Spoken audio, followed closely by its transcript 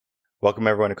Welcome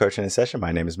everyone to Coaching in Session.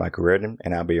 My name is Michael Rearden,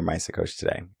 and I'll be your mindset coach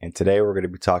today. And today we're going to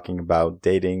be talking about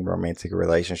dating, romantic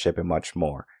relationship, and much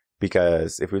more.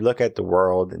 Because if we look at the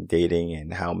world and dating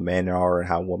and how men are and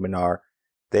how women are,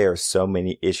 there are so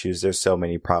many issues, there's so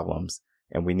many problems,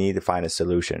 and we need to find a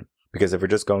solution. Because if we're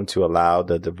just going to allow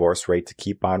the divorce rate to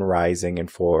keep on rising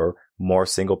and for more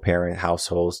single parent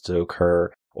households to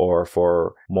occur, or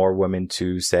for more women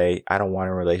to say, I don't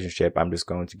want a relationship, I'm just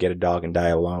going to get a dog and die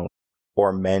alone.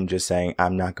 Or men just saying,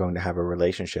 I'm not going to have a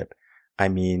relationship. I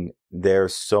mean,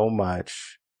 there's so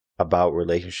much about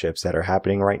relationships that are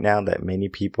happening right now that many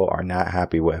people are not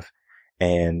happy with.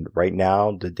 And right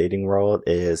now, the dating world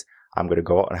is, I'm going to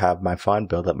go out and have my fun,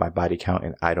 build up my body count,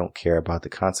 and I don't care about the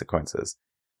consequences.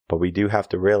 But we do have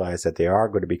to realize that there are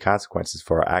going to be consequences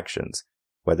for our actions,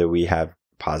 whether we have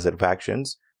positive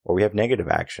actions or we have negative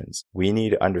actions. We need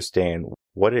to understand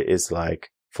what it is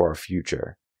like for our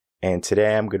future. And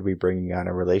today I'm going to be bringing on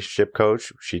a relationship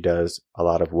coach. She does a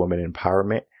lot of women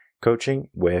empowerment coaching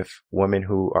with women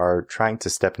who are trying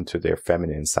to step into their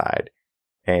feminine side.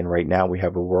 And right now we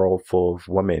have a world full of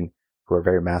women who are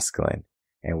very masculine.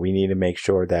 And we need to make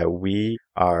sure that we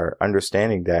are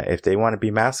understanding that if they want to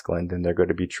be masculine, then they're going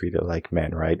to be treated like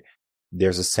men, right?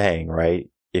 There's a saying, right?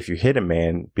 If you hit a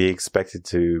man, be expected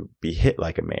to be hit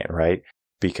like a man, right?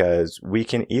 Because we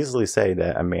can easily say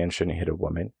that a man shouldn't hit a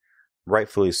woman.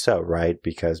 Rightfully so, right?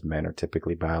 Because men are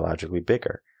typically biologically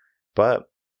bigger. But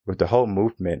with the whole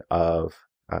movement of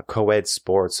co-ed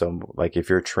sports, so like if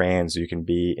you're trans, you can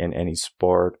be in any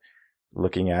sport.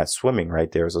 Looking at swimming,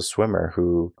 right? There was a swimmer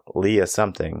who, Leah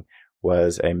something,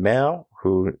 was a male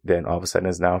who then all of a sudden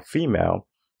is now female.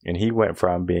 And he went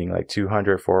from being like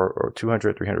 200, 300,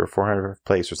 400th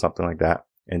place or something like that.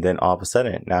 And then all of a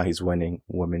sudden, now he's winning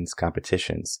women's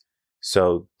competitions.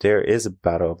 So there is a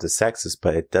battle of the sexes,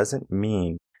 but it doesn't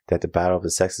mean that the battle of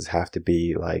the sexes have to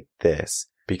be like this.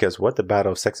 Because what the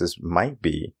battle of sexes might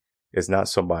be is not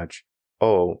so much,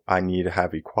 oh, I need to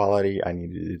have equality, I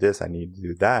need to do this, I need to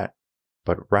do that.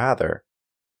 But rather,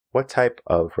 what type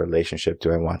of relationship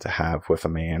do I want to have with a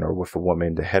man or with a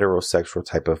woman, the heterosexual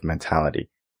type of mentality?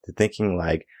 The thinking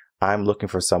like, I'm looking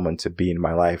for someone to be in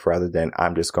my life rather than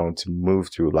I'm just going to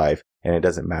move through life and it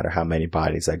doesn't matter how many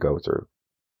bodies I go through.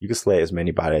 You can slay as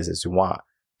many bodies as you want,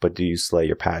 but do you slay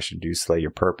your passion? Do you slay your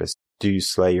purpose? Do you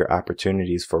slay your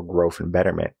opportunities for growth and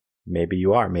betterment? Maybe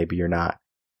you are, maybe you're not.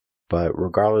 But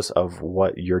regardless of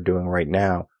what you're doing right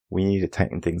now, we need to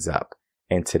tighten things up.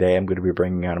 And today I'm going to be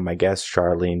bringing on my guest,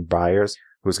 Charlene Byars,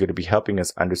 who's going to be helping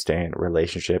us understand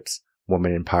relationships,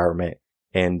 women empowerment,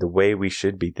 and the way we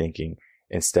should be thinking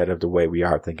instead of the way we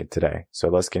are thinking today. So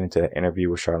let's get into the interview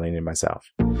with Charlene and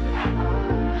myself.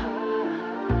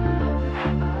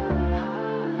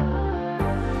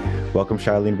 Welcome,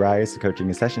 Charlene Byars, to Coaching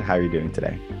in Session. How are you doing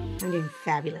today? I'm doing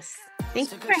fabulous.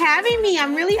 Thank you for having me.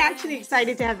 I'm really actually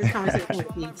excited to have this conversation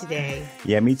with you today.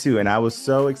 Yeah, me too. And I was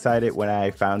so excited when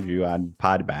I found you on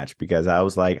Podmatch because I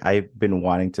was like, I've been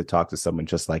wanting to talk to someone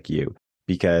just like you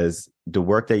because the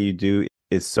work that you do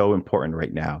is so important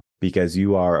right now because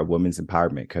you are a women's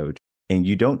empowerment coach. And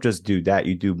you don't just do that,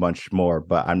 you do much more.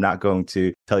 But I'm not going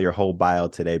to tell your whole bio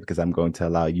today because I'm going to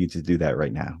allow you to do that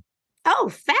right now. Oh,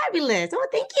 fabulous. Oh,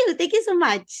 thank you. Thank you so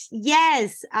much.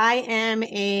 Yes, I am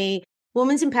a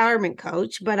women's empowerment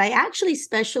coach, but I actually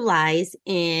specialize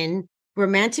in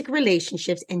romantic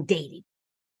relationships and dating.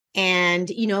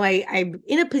 And, I'm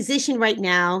in a position right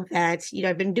now that,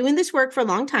 I've been doing this work for a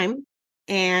long time.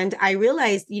 And I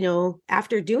realized,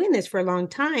 after doing this for a long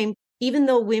time, even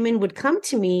though women would come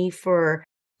to me for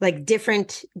like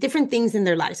different things in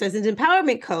their life. So as an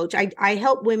empowerment coach, I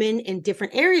help women in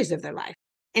different areas of their life.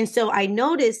 And so I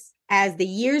noticed as the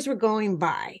years were going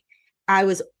by, I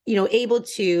was, able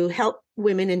to help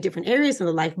women in different areas of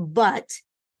their life. But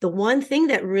the one thing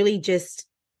that really just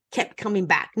kept coming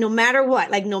back, no matter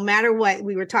what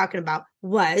we were talking about,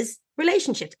 was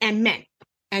relationships and men.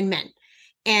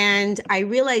 And I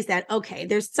realized that, okay,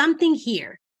 there's something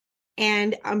here.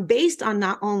 And based on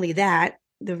not only that,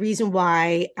 the reason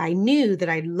why I knew that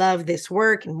I love this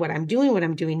work and what I'm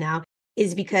doing now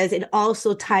is because it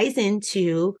also ties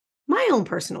into my own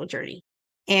personal journey.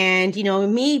 And,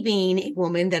 me being a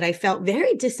woman that I felt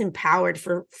very disempowered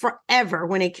for forever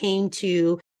when it came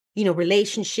to,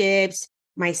 relationships,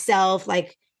 myself,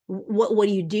 like what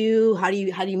do you do? How do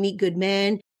you meet good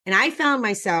men? And I found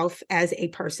myself as a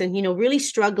person, really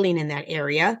struggling in that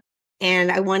area.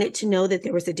 And I wanted to know that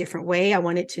there was a different way. I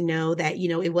wanted to know that,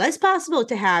 it was possible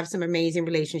to have some amazing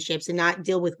relationships and not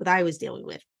deal with what I was dealing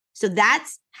with. So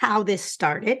that's how this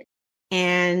started.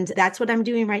 And that's what I'm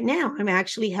doing right now. I'm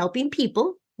actually helping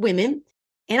people, women,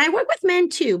 And I work with men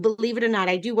too, believe it or not.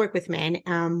 I do work with men.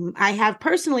 I have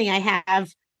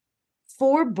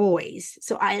 4 boys.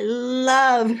 So I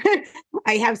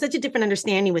have such a different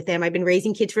understanding with them. I've been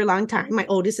raising kids for a long time. My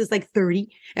oldest is like 30,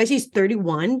 and she's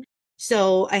 31.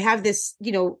 So I have this,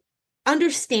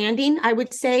 understanding, I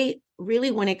would say,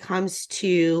 really when it comes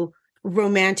to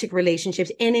romantic relationships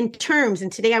and in terms.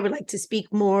 And today I would like to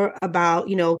speak more about,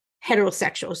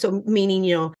 heterosexual. So meaning,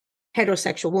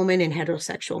 heterosexual woman and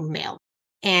heterosexual male.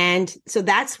 And so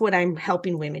that's what I'm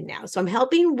helping women now. So I'm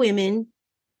helping women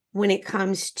when it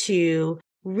comes to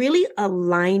really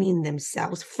aligning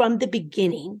themselves from the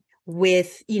beginning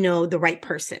with, the right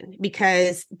person,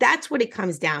 because that's what it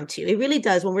comes down to. It really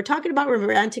does. When we're talking about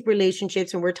romantic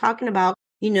relationships and we're talking about,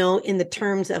 in the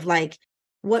terms of like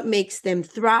what makes them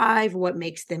thrive, what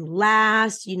makes them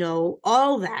last,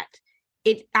 all that,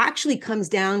 it actually comes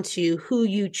down to who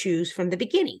you choose from the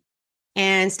beginning.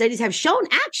 And studies have shown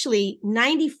actually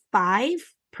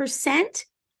 95%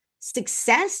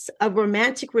 success of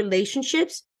romantic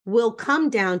relationships will come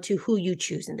down to who you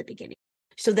choose in the beginning.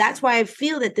 So that's why I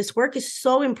feel that this work is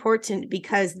so important,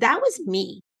 because that was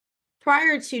me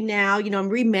prior to now. I'm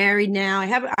remarried now. I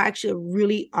have actually a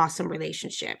really awesome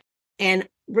relationship, and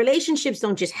relationships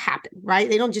don't just happen, right?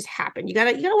 They don't just happen. You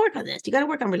gotta work on this. You gotta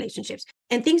work on relationships,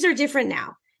 and things are different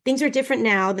now. Things are different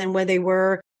now than where they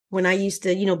were when I used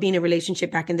to, be in a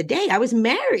relationship back in the day. I was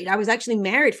married. I was actually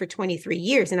married for 23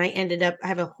 years. And I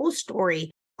have a whole story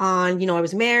on, I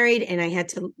was married and I had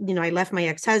to, I left my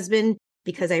ex-husband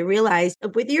because I realized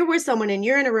if you're with someone and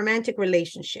you're in a romantic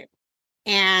relationship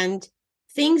and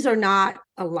things are not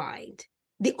aligned,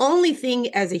 the only thing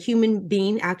as a human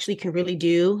being actually can really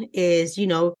do is,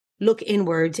 look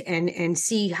inwards and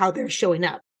see how they're showing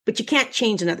up. But you can't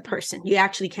change another person. You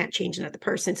actually can't change another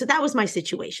person. So that was my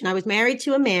situation. I was married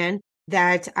to a man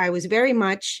that I was very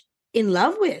much in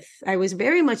love with. I was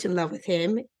very much in love with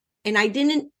him. And I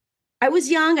was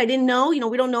young. I didn't know,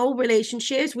 we don't know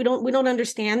relationships. We don't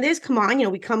understand this. Come on,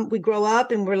 we grow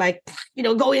up and we're like,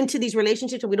 go into these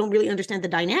relationships and we don't really understand the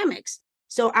dynamics.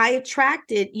 So I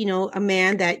attracted, a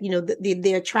man that,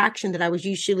 the attraction that I was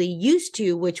usually used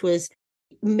to, which was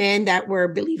men that were,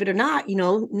 believe it or not,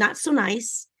 not so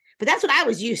nice. But that's what I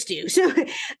was used to. So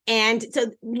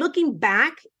looking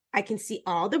back, I can see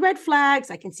all the red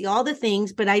flags. I can see all the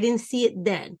things, but I didn't see it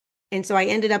then. And so I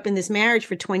ended up in this marriage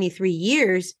for 23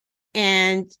 years.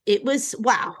 And it was,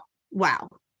 wow.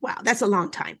 That's a long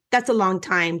time. That's a long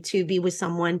time to be with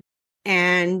someone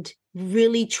and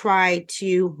really try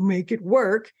to make it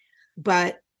work,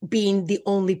 but being the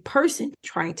only person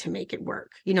trying to make it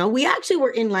work. We actually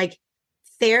were in like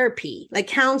therapy, like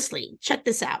counseling. Check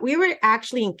this out. We were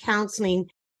actually in counseling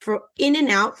for in and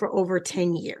out for over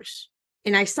 10 years.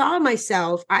 And I saw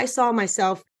myself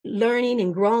learning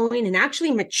and growing and actually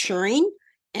maturing.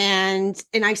 And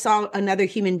I saw another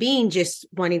human being just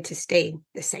wanting to stay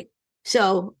the same.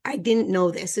 So I didn't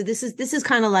know this. So this is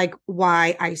kind of like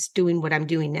why I'm doing what I'm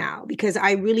doing now, because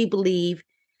I really believe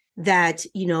that,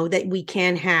 that we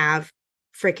can have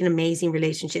freaking amazing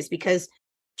relationships, because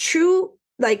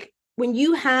when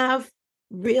you have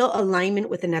real alignment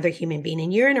with another human being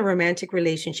and you're in a romantic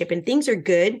relationship and things are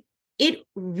good, it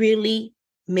really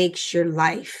makes your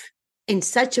life in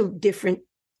such a different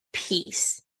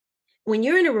piece. When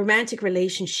you're in a romantic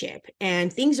relationship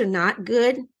and things are not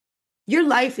good, your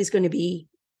life is going to be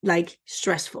like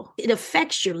stressful. It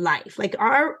affects your life. Like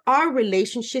our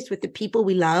relationships with the people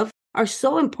we love are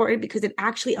so important because it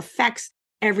actually affects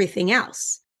everything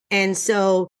else. And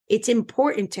so it's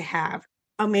important to have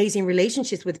amazing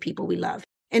relationships with people we love.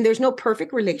 And there's no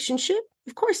perfect relationship.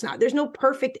 Of course not. There's no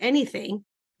perfect anything.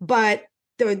 But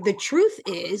the truth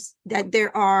is that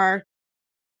there are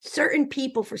certain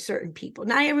people for certain people.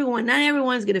 Not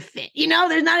everyone's going to fit.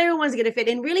 There's not everyone's going to fit.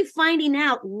 And really finding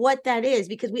out what that is,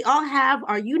 because we all have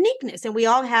our uniqueness and we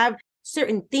all have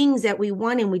certain things that we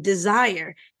want and we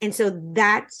desire. And so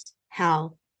that's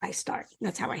how I start.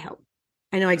 That's how I help.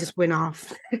 I know I just went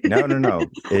off. No.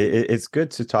 It's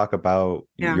good to talk about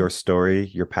your story,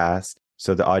 your past,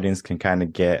 so the audience can kind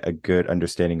of get a good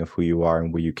understanding of who you are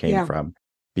and where you came from.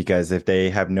 Because if they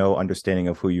have no understanding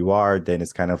of who you are, then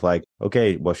it's kind of like,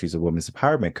 okay, well, she's a women's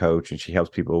empowerment coach and she helps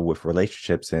people with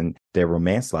relationships and their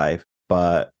romance life.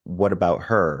 But what about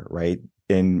her, right?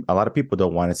 And a lot of people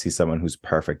don't want to see someone who's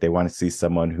perfect. They want to see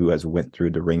someone who has went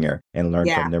through the ringer and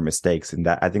learned from their mistakes. And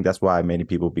I think that's why many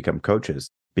people become coaches,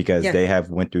 because they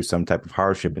have went through some type of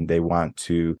hardship and they want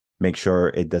to make sure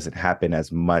it doesn't happen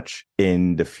as much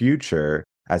in the future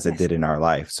as it did in our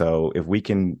life. So if we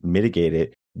can mitigate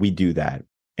it, we do that.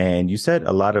 And you said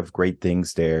a lot of great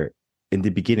things there. In the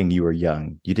beginning, you were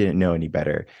young. You didn't know any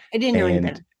better. I didn't know any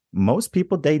better. most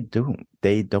people, they don't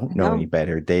know any No.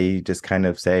 better. They just kind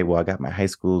of say, well, I got my high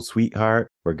school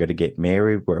sweetheart, we're going to get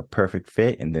married, we're a perfect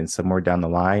fit. And then somewhere down the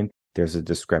line, there's a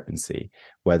discrepancy,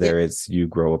 whether Yep. it's you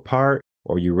grow apart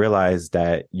or you realize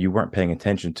that you weren't paying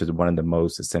attention to one of the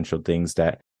most essential things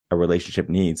that a relationship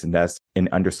needs, and that's an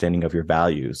understanding of your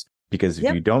values. Because if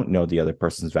Yep. you don't know the other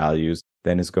person's values,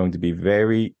 then it's going to be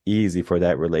very easy for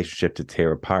that relationship to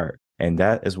tear apart. And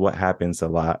that is what happens a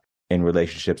lot in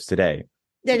relationships today.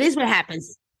 That is what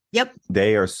happens. Yep.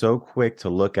 They are so quick to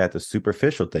look at the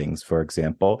superficial things. For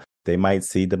example, they might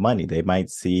see the money, they might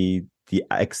see the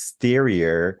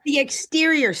The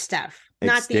exterior stuff, not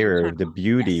the exterior, the internal.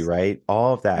 beauty, Yes. right?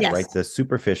 All of that, Yes. right? The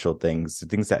superficial things, the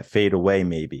things that fade away,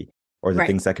 maybe, or the Right.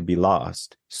 things that could be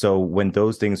lost. So when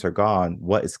those things are gone,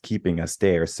 what is keeping us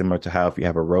there? Similar to how if you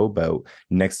have a rowboat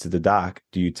next to the dock,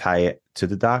 do you tie it to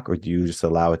the dock or do you just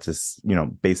allow it to,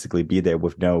 basically be there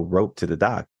with no rope to the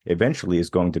dock? Eventually it's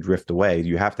going to drift away.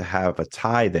 You have to have a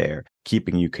tie there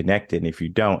keeping you connected. And if you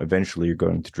don't, eventually you're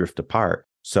going to drift apart.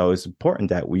 So it's important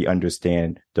that we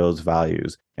understand those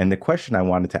values. And the question I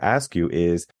wanted to ask you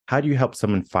is, how do you help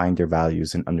someone find their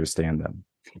values and understand them?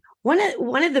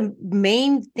 One of the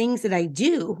main things that I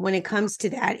do when it comes to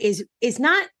that is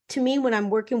not, to me, when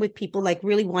I'm working with people like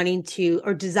really wanting to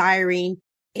or desiring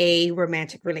a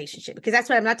romantic relationship, because that's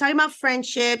what I'm not talking about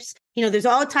friendships. There's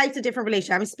all types of different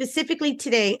relationships. I'm specifically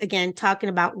today, again, talking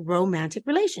about romantic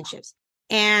relationships.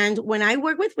 And when I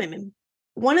work with women,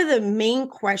 one of the main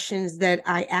questions that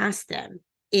I ask them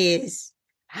is,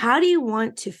 how do you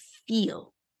want to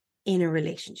feel in a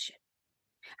relationship?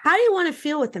 How do you want to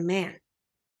feel with a man?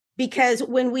 Because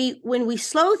when we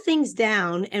slow things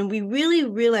down and we really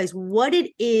realize what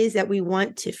it is that we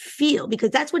want to feel, because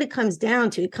that's what it comes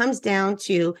down to. It comes down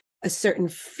to a certain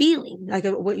feeling, like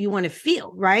what you want to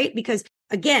feel, right? Because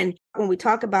again, when we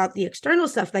talk about the external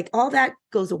stuff, like all that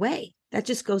goes away. That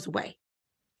just goes away.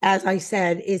 As I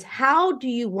said, is how do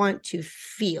you want to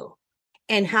feel?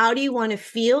 And how do you want to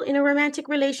feel in a romantic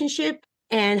relationship?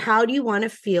 And how do you want to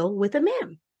feel with a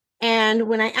man? And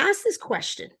when I ask this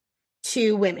question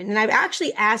to women, and I've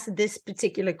actually asked this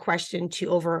particular question to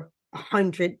over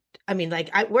 100. I mean,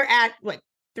 we're at what,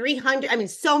 300? I mean,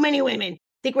 so many women. I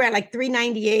think we're at like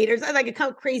 398 or like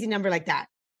a crazy number like that.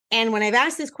 And when I've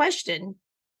asked this question,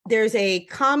 there's a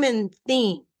common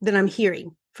theme that I'm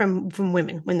hearing from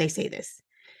women when they say this,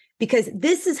 because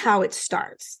this is how it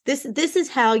starts. This is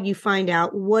how you find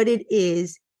out what it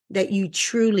is that you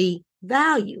truly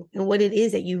value and what it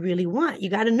is that you really want. You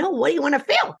got to know, what do you want to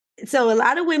feel? So a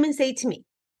lot of women say to me,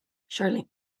 Charlene,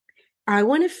 I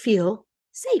want to feel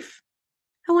safe.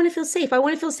 I want to feel safe. I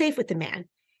want to feel safe with the man.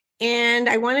 And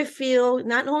I want to feel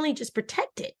not only just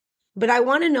protected, but I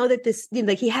want to know that this,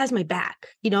 like, he has my back.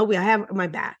 I have my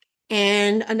back.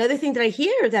 And another thing that I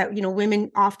hear that,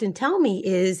 women often tell me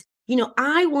is,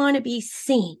 I want to be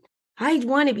seen. I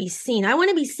want to be seen. I want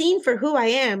to be seen for who I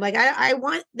am. Like, I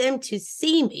want them to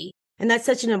see me. And that's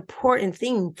such an important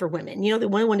thing for women. They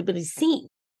want to be seen.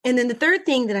 And then the third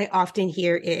thing that I often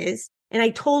hear is, and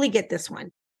I totally get this one,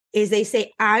 is they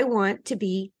say, I want to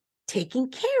be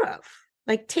taken care of,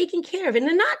 like taken care of. And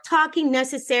they're not talking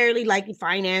necessarily like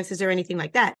finances or anything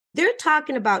like that. They're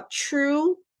talking about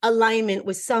true alignment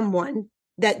with someone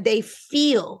that they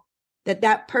feel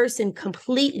that person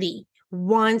completely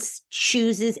wants,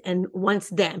 chooses, and wants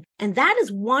them. And that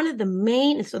is one of the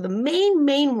main, so the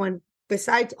main one,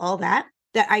 besides all that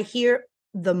I hear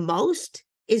the most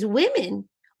is women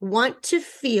want to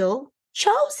feel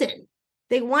chosen.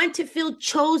 They want to feel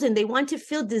chosen. They want to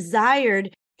feel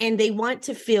desired, and they want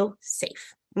to feel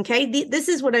safe. Okay. This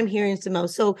is what I'm hearing the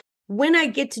most. So when I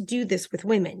get to do this with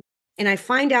women and I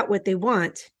find out what they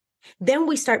want, then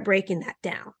we start breaking that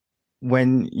down.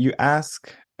 When you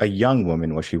ask a young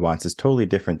woman what she wants, is totally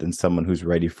different than someone who's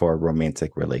ready for a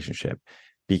romantic relationship.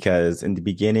 Because in the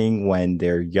beginning, when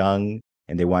they're young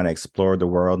and they want to explore the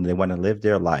world and they want to live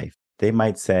their life, they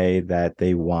might say that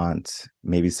they want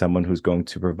maybe someone who's going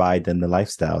to provide them the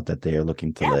lifestyle that they are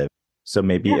looking to live. So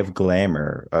maybe of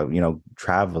glamour,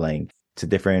 traveling to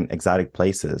different exotic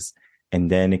places. And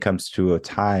then it comes to a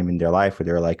time in their life where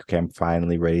they're like, okay, I'm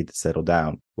finally ready to settle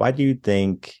down. Why do you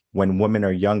think when women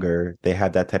are younger, they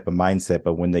have that type of mindset,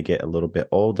 but when they get a little bit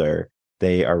older,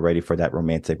 they are ready for that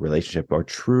romantic relationship or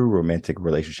true romantic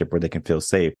relationship where they can feel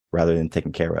safe rather than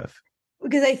taken care of?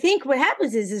 Because I think what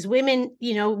happens is women,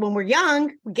 when we're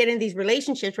young, we get in these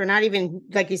relationships. We're not even,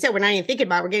 like you said, we're not even thinking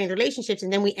about it. We're getting relationships.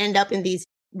 And then we end up in these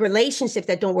relationships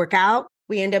that don't work out.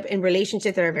 We end up in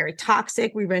relationships that are very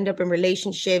toxic. We end up in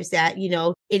relationships that,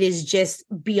 it is just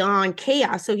beyond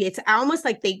chaos. So it's almost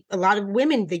like a lot of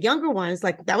women, the younger ones,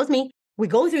 like that was me, we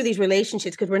go through these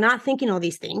relationships because we're not thinking all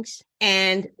these things.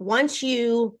 And once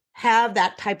you have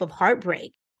that type of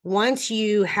heartbreak, once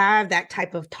you have that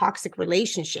type of toxic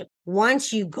relationship,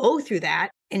 once you go through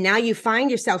that, and now you find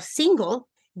yourself single,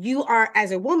 you are,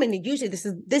 as a woman, and usually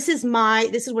this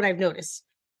is what I've noticed.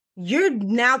 You're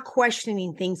now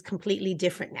questioning things completely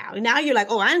different now. And now you're like,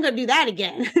 oh, I'm going to do that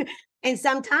again. And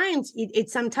sometimes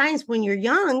sometimes when you're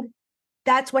young,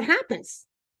 that's what happens.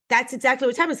 That's exactly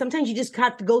what's happening. Sometimes you just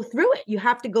have to go through it. You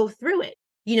have to go through it,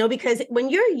 because when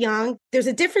you're young, there's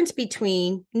a difference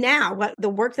between now, what the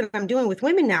work that I'm doing with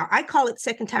women now, I call it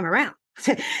second time around.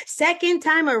 Second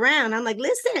time around, I'm like,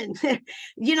 listen,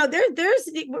 we're not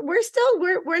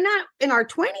in our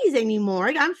 20s anymore.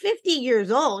 I'm 50 years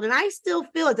old and I still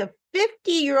feel as a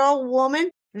 50-year-old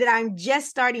woman that I'm just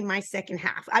starting my second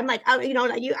half. I'm like, I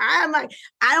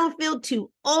don't feel too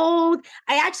old.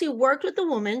 I actually worked with a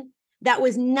woman that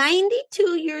was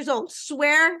 92 years old,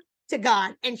 swear to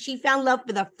God, and she found love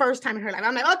for the first time in her life.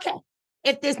 I'm like, okay,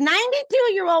 if this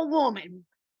 92-year-old woman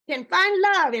can find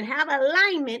love and have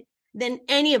alignment, then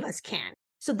any of us can.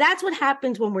 So that's what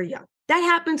happens when we're young. That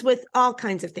happens with all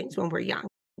kinds of things when we're young.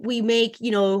 We make,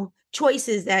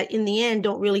 choices that in the end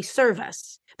don't really serve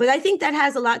us. But I think that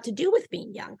has a lot to do with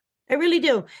being young. I really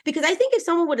do. Because I think if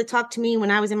someone would have talked to me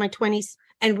when I was in my 20s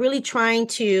and really trying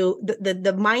to,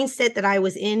 the mindset that I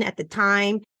was in at the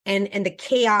time and the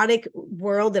chaotic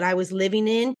world that I was living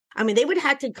in, I mean, I would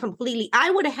have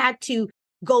had to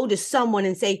go to someone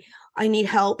and say, I need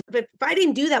help. But if I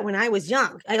didn't do that when I was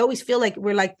young, I always feel like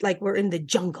we're like we're in the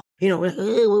jungle, we're like,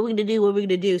 oh, what are we going to do? What are we going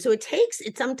to do? So it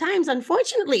sometimes,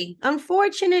 unfortunately,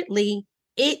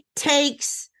 it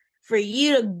takes for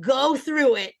you to go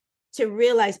through it to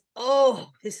realize, oh,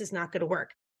 this is not going to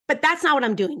work. But that's not what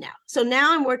I'm doing now. So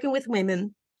now I'm working with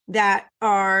women that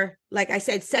are, like I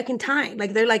said, second time.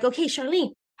 Like they're like, okay,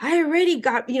 Charlene, I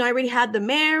already had the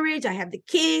marriage, I have the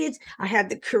kids, I have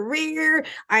the career.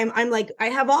 I'm like, I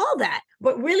have all that.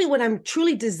 But really what I'm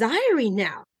truly desiring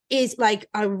now is like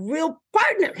a real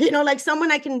partner, like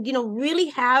someone I can, really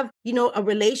have, a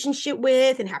relationship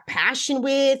with and have passion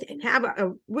with and have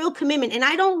a real commitment. And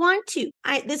I don't want to,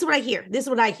 this is what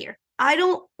I hear. I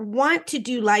don't want to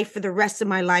do life for the rest of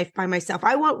my life by myself.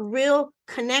 I want real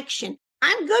connection.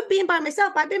 I'm good being by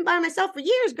myself. I've been by myself for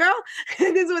years, girl.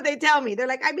 This is what they tell me. They're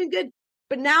like, I've been good.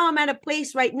 But now I'm at a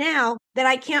place right now that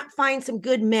I can't find some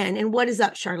good men. And what is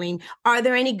up, Charlene? Are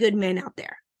there any good men out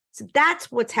there? So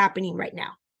that's what's happening right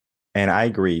now. And I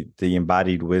agree. The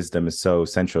embodied wisdom is so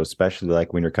essential, especially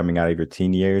like when you're coming out of your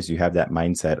teen years, you have that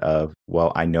mindset of,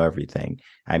 well, I know everything.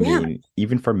 I mean,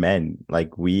 even for men,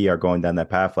 like we are going down that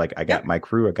path. Like I got my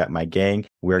crew, I got my gang.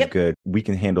 We're good. We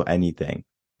can handle anything.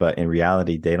 But in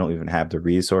reality, they don't even have the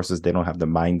resources. They don't have the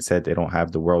mindset. They don't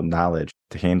have the world knowledge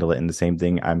to handle it. And the same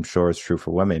thing I'm sure is true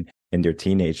for women in their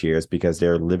teenage years because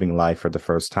they're living life for the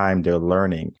first time. They're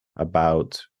learning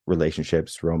about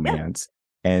relationships, romance.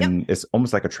 And it's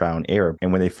almost like a trial and error.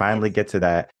 And when they finally get to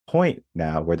that point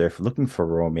now where they're looking for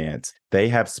romance, they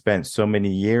have spent so many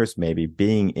years maybe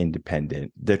being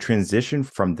independent. The transition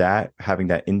from that, having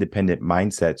that independent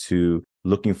mindset to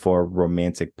looking for a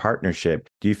romantic partnership,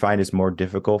 do you find it's more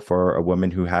difficult for a woman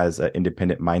who has an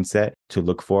independent mindset to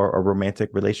look for a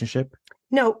romantic relationship?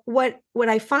 No, what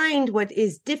I find what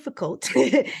is difficult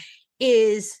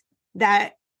is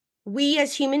that we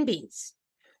as human beings,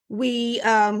 we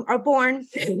are born,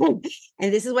 and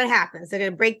this is what happens. I'm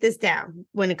going to break this down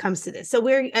when it comes to this. So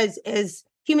we're as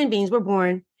human beings, we're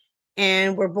born,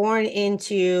 and we're born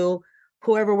into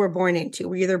whoever we're born into.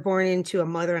 We're either born into a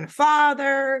mother and a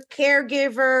father,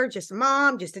 caregiver, just a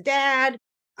mom, just a dad,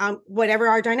 whatever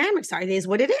our dynamics are, it is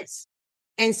what it is.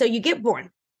 And so you get born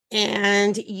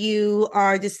and you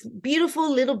are this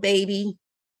beautiful little baby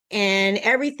and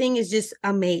everything is just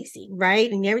amazing,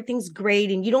 right? And everything's great.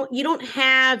 And you don't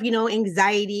have,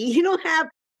 anxiety. You don't have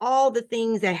all the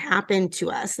things that happen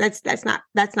to us. That's not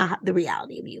the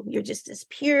reality of you. You're just this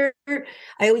pure,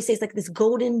 I always say it's like this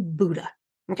golden Buddha.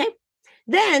 Okay.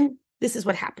 Then this is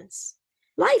what happens.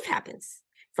 Life happens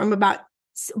from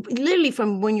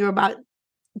from when you're about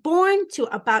born to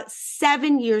about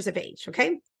 7 years of age.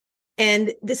 Okay.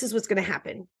 And this is what's going to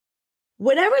happen.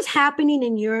 Whatever's happening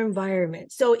in your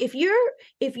environment. So if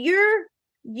you're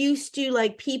used to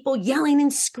like people yelling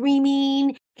and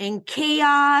screaming and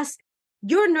chaos,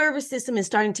 your nervous system is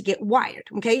starting to get wired.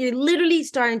 Okay. You're literally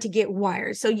starting to get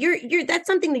wired. So that's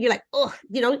something that you're like, oh,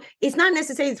 it's not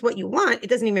necessarily it's what you want. It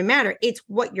doesn't even matter. It's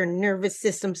what your nervous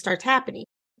system starts happening.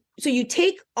 So you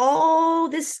take all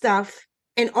this stuff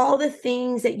and all the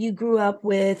things that you grew up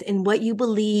with and what you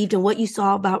believed and what you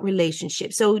saw about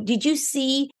relationships. So did you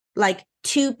see like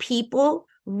two people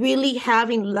really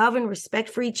having love and respect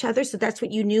for each other? So that's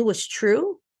what you knew was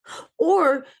true?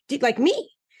 Or like me,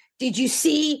 did you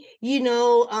see,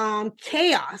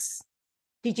 chaos?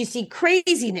 Did you see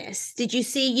craziness? Did you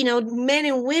see, men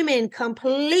and women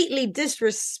completely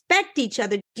disrespect each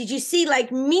other? Did you see,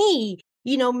 like me,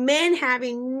 men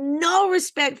having no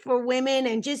respect for women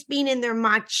and just being in their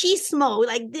machismo?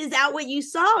 Like, is that what you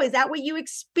saw? Is that what you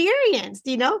experienced?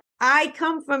 I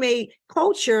come from a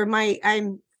culture,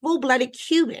 I'm full-blooded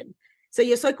Cuban. So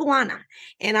yo soy cubana,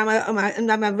 and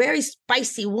I'm a very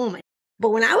spicy woman. But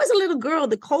when I was a little girl,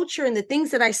 the culture and the things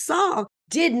that I saw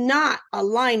did not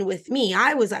align with me.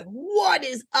 I was like, what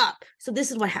is up? So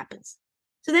this is what happens.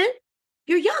 So then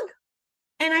you're young.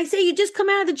 And I say, you just come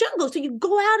out of the jungle. So you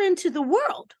go out into the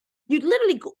world. You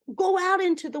literally go out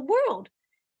into the world.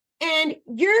 And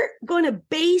you're going to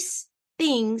base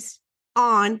things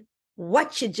on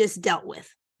what you just dealt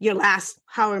with your last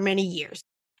however many years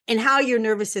and how your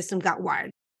nervous system got wired.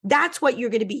 That's what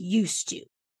you're going to be used to.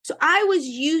 So I was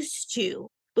used to,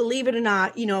 believe it or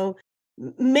not,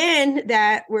 men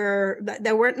that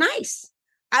weren't nice.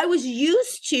 I was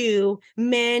used to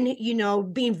men,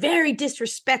 being very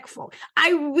disrespectful. I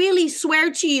really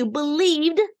swear to you,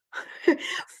 believed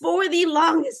for the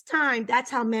longest time,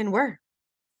 that's how men were.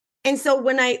 And so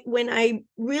when I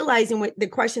realized, and the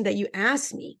question that you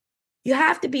asked me, you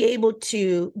have to be able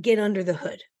to get under the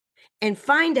hood and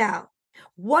find out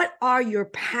what are your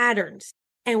patterns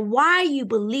and why you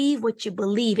believe what you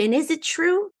believe. And is it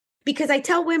true? Because I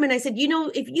tell women, I said,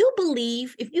 if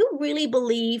you really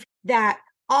believe that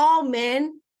all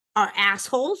men are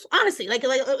assholes, honestly, like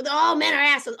all men are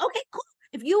assholes. Okay, cool.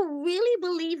 If you really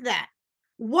believe that,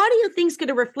 what do you think is going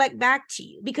to reflect back to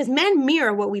you? Because men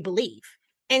mirror what we believe.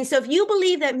 And so if you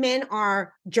believe that men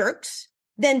are jerks,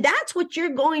 then that's what you're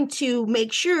going to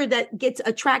make sure that gets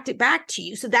attracted back to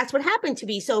you. So that's what happened to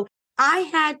me. So I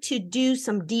had to do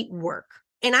some deep work,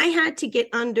 and I had to get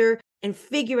under and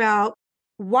figure out,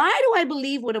 why do I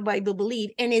believe what I believe?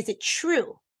 And is it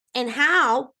true? And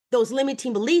how those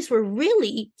limiting beliefs were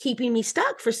really keeping me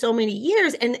stuck for so many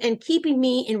years and keeping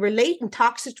me in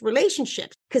toxic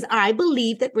relationships, because I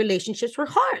believe that relationships were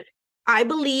hard. I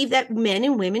believe that men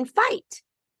and women fight.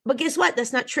 But guess what?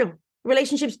 That's not true.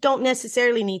 Relationships don't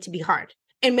necessarily need to be hard.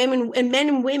 And men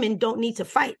and women don't need to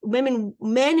fight. Men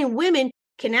and women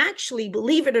can actually,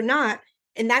 believe it or not,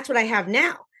 and that's what I have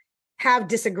now, have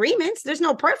disagreements. There's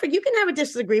no perfect. You can have a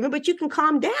disagreement, but you can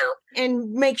calm down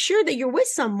and make sure that you're with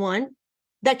someone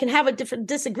that can have a different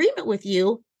disagreement with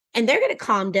you, and they're going to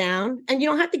calm down, and you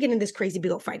don't have to get in this crazy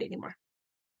big old fight anymore.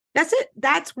 That's it.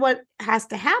 That's what has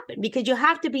to happen, because you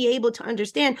have to be able to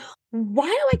understand, why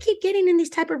do I keep getting in these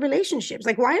type of relationships?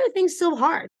 Like, why are things so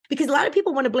hard? Because a lot of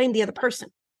people want to blame the other person.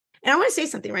 And I want to say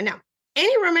something right now.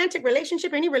 Any romantic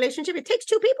relationship, it takes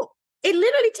two people. It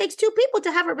literally takes two people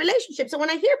to have a relationship. So when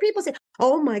I hear people say,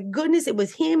 oh my goodness, it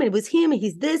was him, and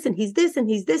he's this, and he's this, and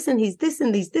he's this, and he's this,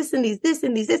 and he's this, and he's this,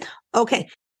 and he's this. Okay.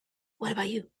 What about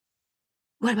you?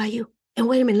 What about you? And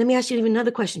wait a minute, let me ask you even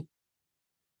another question.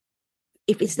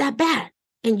 If it's that bad,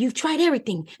 and you've tried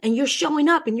everything, and you're showing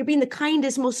up, and you're being the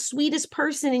kindest, most sweetest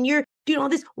person, and you're doing all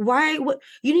this,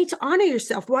 you need to honor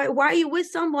yourself. Why are you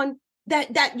with someone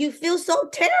that you feel so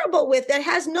terrible with, that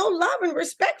has no love and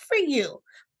respect for you?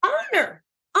 Honor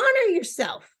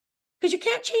yourself, because you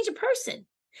can't change a person.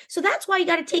 So that's why you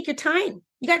got to take your time.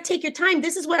 You got to take your time.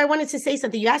 This is what I wanted to say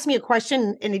something. You asked me a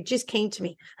question and it just came to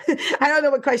me. I don't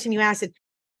know what question you asked.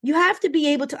 You have to be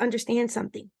able to understand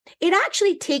something. It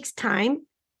actually takes time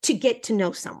to get to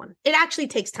know someone. It actually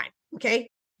takes time.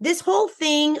 Okay. This whole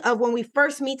thing of when we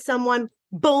first meet someone,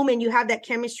 boom, and you have that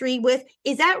chemistry with,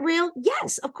 is that real?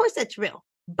 Yes, of course that's real.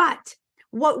 But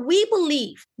what we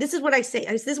believe, this is what I say.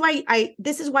 This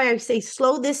is why I say,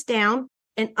 slow this down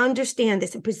and understand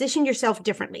this and position yourself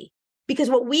differently. Because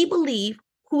what we believe,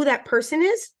 who that person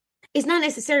is not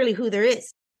necessarily who there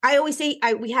is. I always say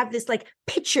we have this like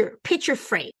picture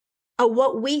frame of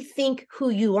what we think who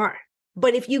you are.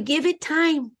 But if you give it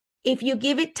time,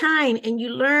 and you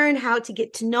learn how to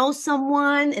get to know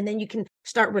someone, and then you can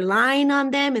start relying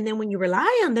on them. And then when you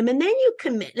rely on them, and then you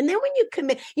commit. And then when you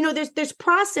commit, there's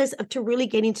process to really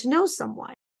getting to know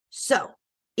someone. So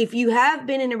if you have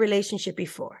been in a relationship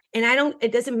before, and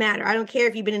it doesn't matter. I don't care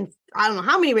if you've been in, I don't know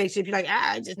how many relationships, you're like,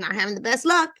 I'm just not having the best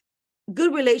luck.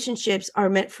 Good relationships are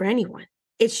meant for anyone.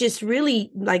 It's just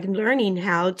really like learning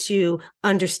how to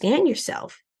understand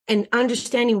yourself and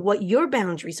understanding what your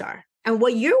boundaries are and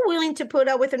what you're willing to put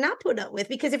up with or not put up with.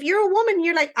 Because if you're a woman,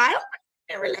 you're like, I don't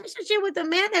want a relationship with a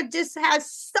man that just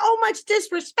has so much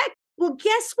disrespect. Well,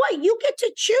 guess what? You get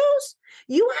to choose.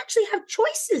 You actually have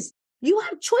choices. You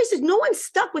have choices. No one's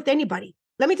stuck with anybody.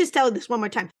 let me just tell this one more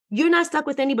time. You're not stuck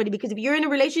with anybody, because if you're in a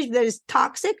relationship that is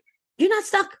toxic, you're not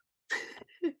stuck.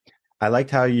 I liked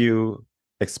how you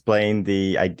explained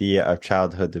the idea of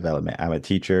childhood development. I'm a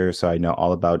teacher, so I know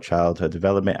all about childhood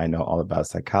development. I know all about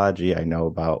psychology. I know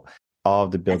about all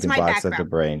of the building blocks of the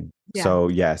brain. Yeah. So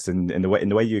yes, and the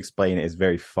way you explain it is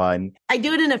very fun. I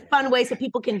do it in a fun way so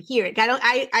people can hear it.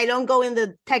 I don't go in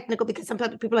the technical, because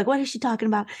sometimes people are like, what is she talking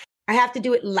about? I have to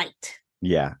do it light.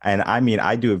 Yeah. And I mean,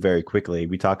 I do it very quickly.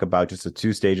 We talk about just the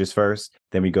 2 stages first,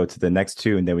 then we go to the next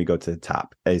 2, and then we go to the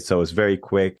top. And so it's very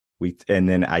quick. And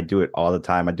then I do it all the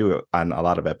time. I do it on a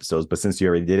lot of episodes, but since you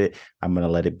already did it, I'm going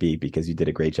to let it be, because you did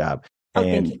a great job. Oh,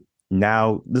 and thank you.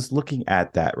 Now just looking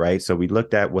at that, right? So we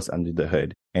looked at what's under the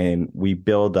hood, and we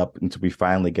build up until we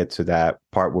finally get to that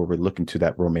part where we're looking to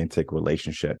that romantic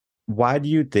relationship. Why do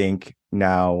you think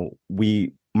now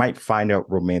we might find a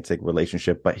romantic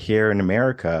relationship, but here in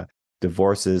America,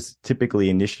 divorce is typically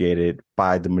initiated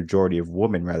by the majority of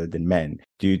women rather than men?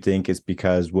 Do you think it's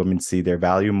because women see their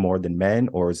value more than men,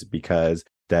 or is it because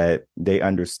that they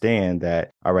understand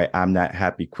that, all right, I'm not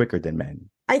happy quicker than men?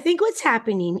 I think what's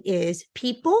happening is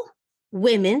people,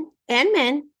 women and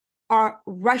men, are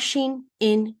rushing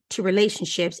into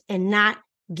relationships and not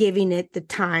giving it the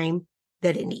time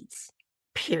that it needs,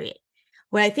 period.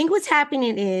 What I think what's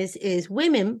happening is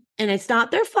women, and it's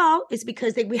not their fault, it's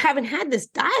because we haven't had this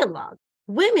dialogue.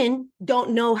 Women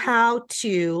don't know how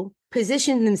to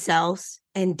position themselves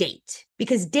and date,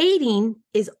 because dating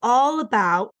is all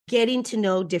about getting to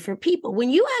know different people. When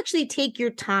you actually take your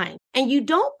time and you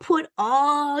don't put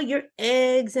all your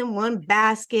eggs in one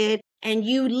basket, and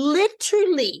you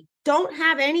literally don't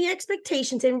have any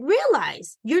expectations and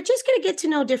realize you're just going to get to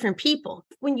know different people.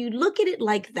 When you look at it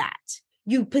like that,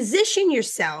 you position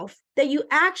yourself that you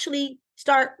actually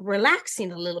start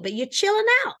relaxing a little bit. You're chilling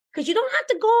out, because you don't have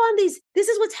to go on these. This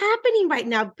is what's happening right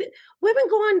now. Women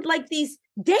go on like these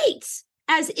dates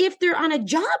as if they're on a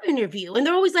job interview, and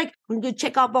they're always like, I'm going to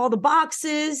check off all the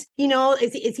boxes. You know,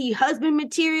 is he husband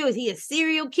material? Is he a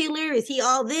serial killer? Is he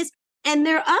all this? And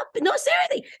they're up. No,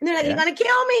 seriously. And they're like, You're going to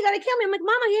kill me. You're going to kill me. I'm like,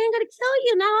 Mama, he ain't going to kill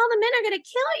you. Not all the men are going to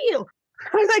kill you.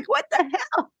 I'm like, what the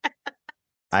hell?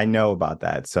 I know about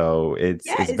that. So it's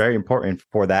very important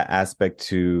for that aspect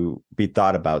to be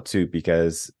thought about too,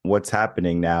 because what's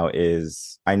happening now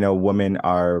is, I know women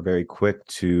are very quick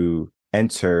to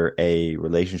enter a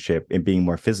relationship and being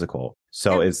more physical.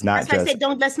 So it's not that's why I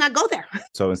said, let's not go there.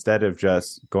 So instead of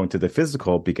just going to the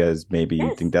physical, because maybe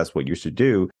you think that's what you should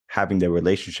do, having the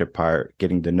relationship part,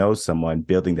 getting to know someone,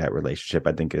 building that relationship,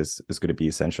 I think is going to be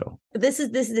essential. This is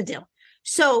the deal.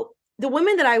 So the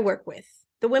women that I work with,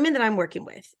 the women that I'm working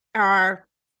with, are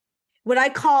what I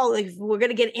call, like, we're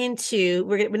going to get into,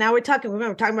 we're talking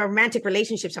about romantic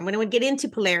relationships. I'm going to get into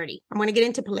polarity.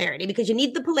 Because you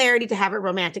need the polarity to have it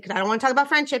romantic. Because I don't want to talk about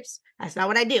friendships. That's not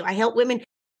what I do. I help women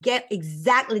get they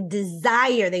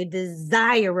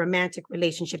desire romantic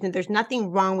relationships. And there's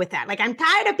nothing wrong with that. Like, I'm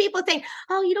tired of people saying,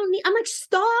 oh, you don't need, I'm like,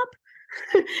 stop.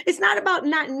 It's not about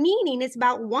not needing. It's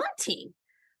about wanting.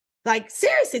 Like,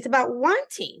 seriously, it's about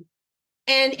wanting.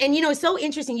 And you know, it's so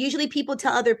interesting. Usually people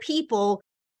tell other people,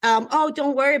 oh,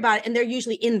 don't worry about it. And they're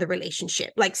usually in the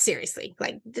relationship. Like, seriously,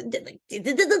 like, okay.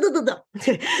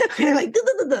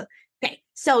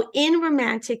 So in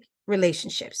romantic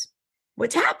relationships,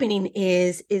 what's happening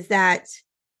is that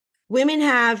women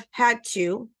have had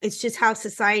to, it's just how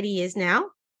society is now.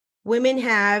 Women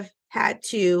have had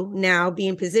to now be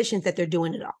in positions that they're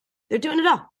doing it all. They're doing it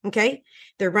all. Okay.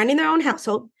 They're running their own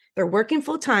household. They're working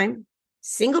full time,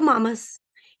 single mamas,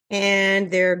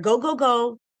 and they're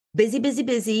go,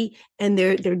 busy. And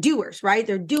they're doers, right?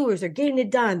 They're doers. They're getting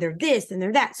it done. They're this and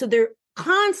they're that. So they're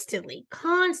constantly,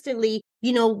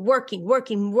 you know, work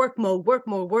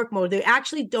mode. They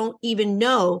actually don't even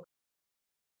know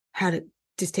how to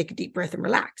just take a deep breath and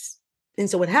relax. And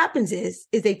so what happens is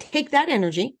they take that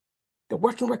energy, the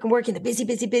working, the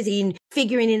busy, and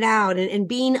figuring it out and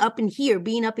being up in here,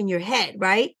 being up in your head,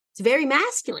 right? It's very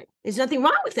masculine. There's nothing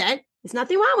wrong with that.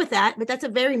 But that's a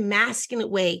very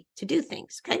masculine way to do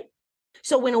things, okay?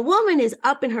 So when a woman is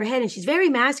up in her head and she's very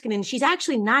masculine, she's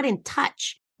actually not in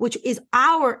touch, which is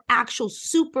our actual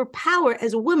superpower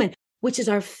as a woman, which is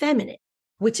our feminine,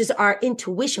 which is our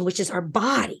intuition, which is our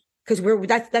body, because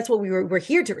that's what we're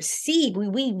here to receive.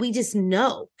 We just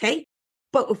know, okay?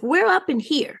 But if we're up in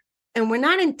here and we're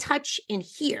not in touch in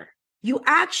here, you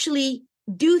actually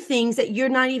do things that you're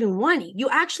not even wanting. You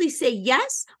actually say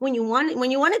yes when you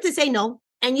wanted to say no,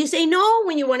 and you say no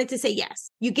when you wanted to say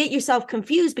yes. You get yourself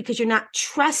confused because you're not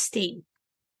trusting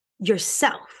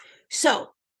yourself. So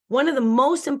one of the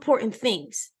most important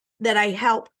things that I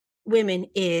help women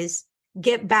is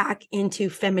get back into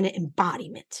feminine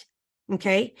embodiment.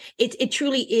 Okay. It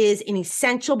truly is an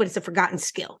essential, but it's a forgotten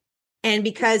skill. And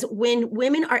because when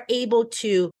women are able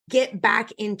to get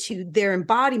back into their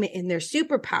embodiment and their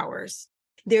superpowers,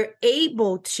 they're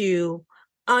able to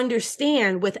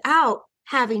understand without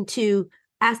having to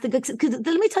ask because let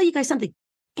me tell you guys something.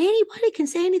 Anybody can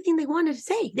say anything they wanted to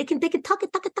say. They can talk it.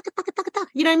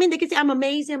 You know what I mean? They can say, I'm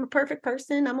amazing. I'm a perfect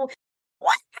person.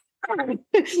 What?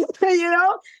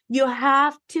 You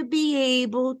have to be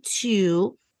able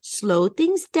to slow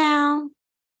things down,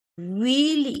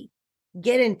 really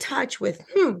get in touch with,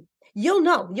 you'll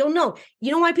know. You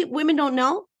know why women don't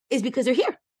know is because they're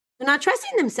here. They're not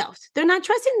trusting themselves.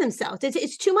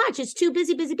 It's too much. It's too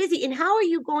busy. And how are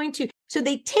you going to? So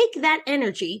they take that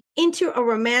energy into a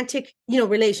romantic,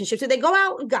 relationship. So they go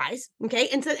out with guys. Okay.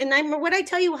 What I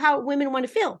tell you how women want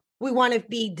to feel. We want to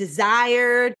be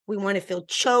desired. We want to feel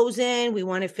chosen. We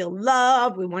want to feel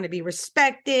loved. We want to be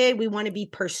respected. We want to be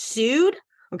pursued.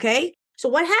 Okay. So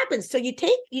what happens? So you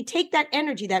take that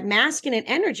energy, that masculine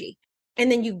energy,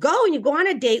 and then you go on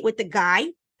a date with the guy.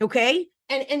 Okay.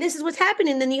 And this is what's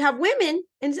happening. Then you have women,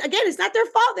 and again, it's not their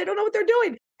fault. They don't know what they're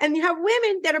doing. And you have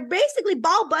women that are basically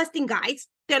ball busting guys.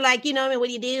 They're like, what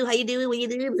do you do? How you doing? What you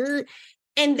do?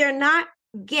 And they're not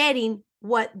getting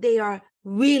what they are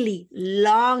really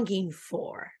longing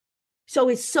for. So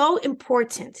it's so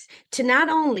important to not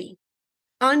only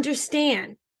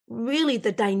understand really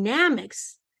the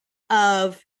dynamics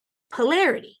of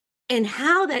polarity and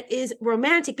how that is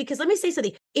romantic. Because let me say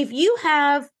something. If you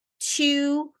have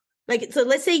two, so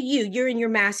let's say you're in your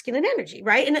masculine energy,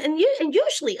 right? And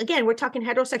usually, again, we're talking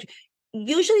heterosexual.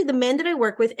 Usually the men that I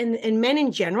work with and men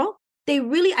in general, they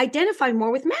really identify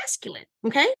more with masculine,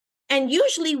 okay? And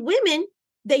usually women,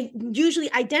 they usually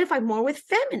identify more with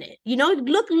feminine.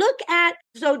 Look at,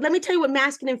 so let me tell you what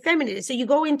masculine and feminine is. So you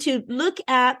go into, look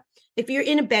at, if you're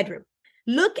in a bedroom,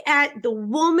 look at the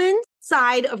woman's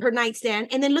side of her nightstand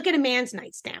and then look at a man's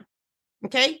nightstand,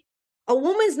 okay? A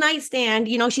woman's nightstand,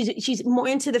 she's more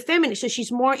into the feminine. So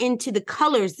she's more into the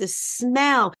colors, the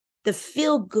smell, the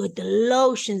feel good, the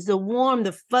lotions, the warm,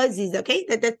 the fuzzies. Okay.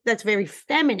 That's very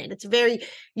feminine. It's very,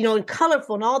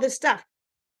 colorful and all this stuff.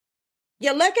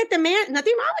 You look at the man,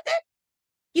 nothing wrong with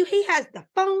it. He has the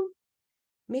phone,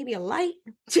 maybe a light,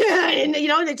 and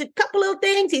there's a couple little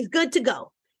things. He's good to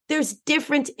go. There's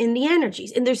difference in the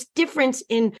energies and there's difference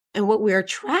in what we're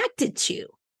attracted to.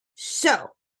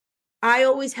 So I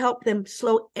always help them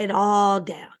slow it all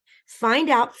down. Find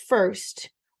out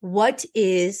first what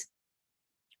is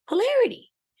polarity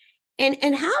and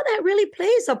how that really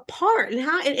plays a part and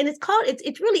how and it's called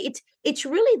it's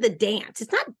really the dance.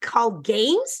 It's not called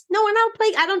games. No,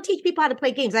 I don't teach people how to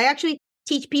play games. I actually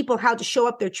teach people how to show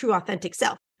up their true authentic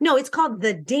self. No, it's called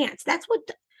the dance. That's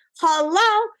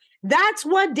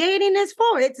what dating is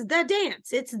for. It's the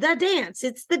dance. It's the dance.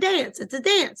 It's the dance. It's a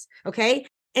dance. Okay.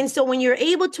 And so when you're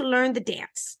able to learn the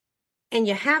dance and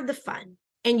you have the fun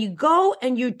and you go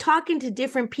and you're talking to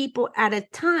different people at a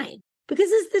time, because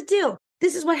this is the deal.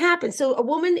 This is what happens. So a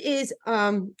woman is,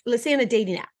 let's say on a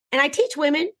dating app, and I teach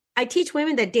women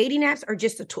that dating apps are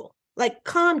just a tool. Like,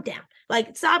 calm down.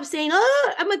 Like, stop saying,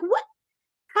 oh, I'm like, what?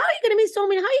 How are you going to meet so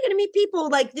many? How are you going to meet people?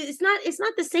 Like, it's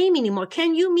not the same anymore.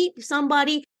 Can you meet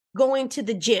somebody going to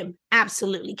the gym?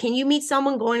 Absolutely. Can you meet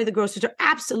someone going to the grocery store?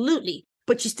 Absolutely.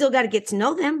 But you still got to get to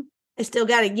know them and still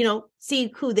got to,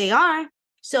 see who they are.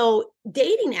 So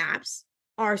dating apps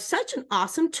are such an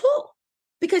awesome tool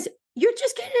because you're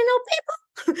just getting to know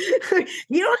people.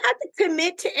 You don't have to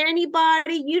commit to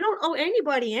anybody. You don't owe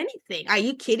anybody anything. Are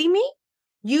you kidding me?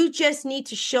 You just need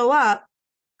to show up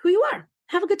who you are.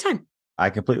 Have a good time. I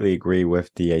completely agree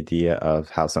with the idea of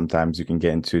how sometimes you can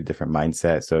get into a different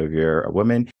mindset. So if you're a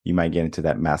woman, you might get into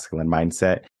that masculine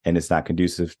mindset and it's not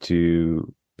conducive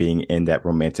to being in that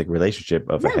romantic relationship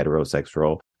of a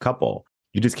heterosexual couple.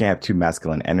 You just can't have two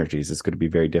masculine energies. It's going to be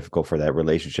very difficult for that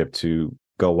relationship to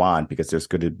go on because there's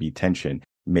going to be tension.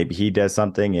 Maybe he does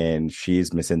something and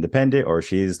she's Miss Independent, or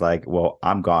she's like, well,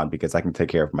 I'm gone because I can take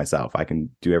care of myself. I can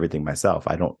do everything myself.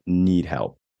 I don't need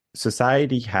help.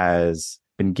 Society has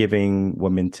been giving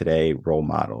women today role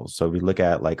models. So we look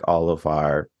at like all of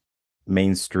our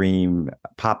mainstream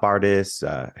pop artists,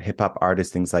 hip hop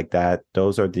artists, things like that.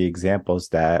 Those are the examples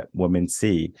that women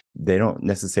see. They don't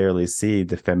necessarily see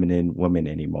the feminine women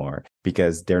anymore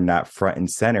because they're not front and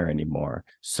center anymore.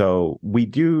 So we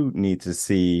do need to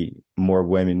see more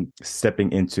women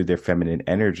stepping into their feminine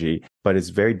energy, but it's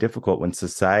very difficult when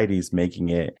society is making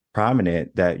it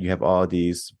prominent that you have all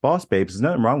these boss babes. There's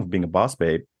nothing wrong with being a boss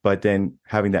babe, but then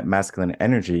having that masculine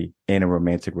energy in a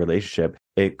romantic relationship,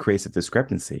 it creates a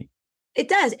discrepancy. It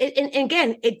does. And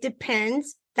again, it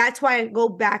depends That's why I go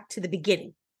back to the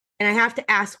beginning. And I have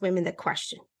to ask women the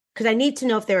question because I need to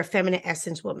know if they're a feminine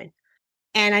essence woman.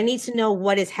 And I need to know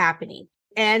what is happening.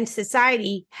 And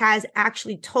society has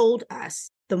actually told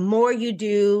us the more you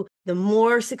do, the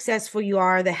more successful you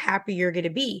are, the happier you're going to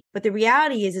be. But the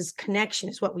reality is connection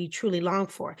is what we truly long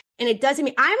for. And it doesn't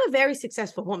mean I'm a very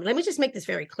successful woman. Let me just make this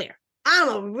very clear. I'm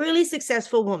a really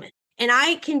successful woman. And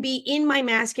I can be in my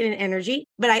masculine energy,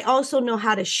 but I also know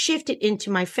how to shift it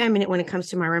into my feminine when it comes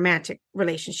to my romantic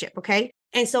relationship. Okay.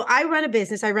 And so I run a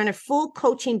business. I run a full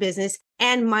coaching business.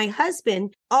 And my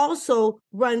husband also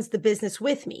runs the business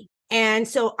with me. And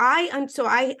so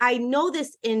I know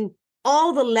this in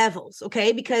all the levels,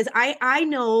 okay? Because I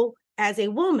know as a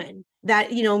woman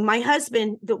that, my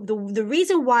husband, the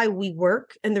reason why we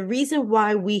work and the reason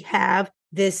why we have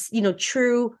this,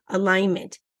 true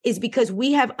alignment is because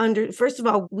we have first of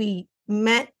all, we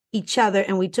met each other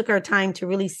and we took our time to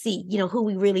really see, who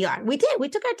we really are. We did. We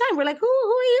took our time. We're like, who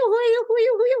are you? Who are you? Who are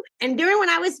you? Who are you? And during when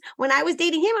I was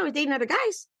dating him, I was dating other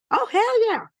guys. Oh,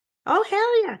 hell yeah. Oh,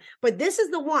 hell yeah. But this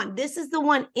is the one. This is the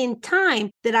one in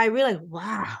time that I realized,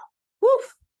 wow,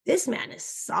 woof, this man is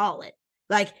solid.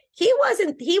 Like he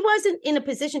wasn't in a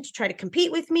position to try to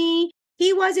compete with me.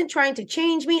 He wasn't trying to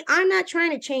change me. I'm not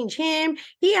trying to change him.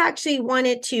 He actually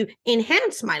wanted to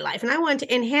enhance my life and I wanted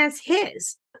to enhance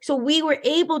his. So we were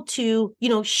able to,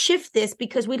 shift this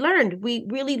because we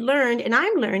really learned, and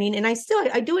I'm learning, and I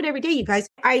do it every day, you guys.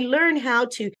 I learn how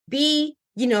to be,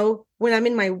 when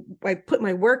I'm I put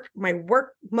my work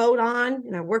mode on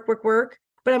and I work,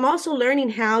 but I'm also learning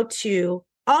how to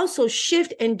also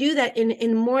shift and do that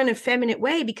in more in a feminine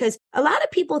way, because a lot of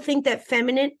people think that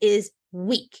feminine is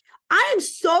weak. I am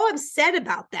so upset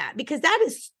about that because that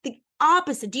is the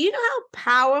opposite. Do you know how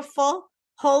powerful,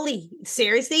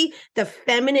 seriously, the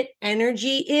feminine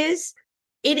energy is?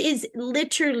 It is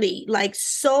literally like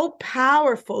so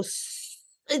powerful.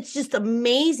 It's just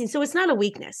amazing. So it's not a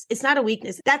weakness. It's not a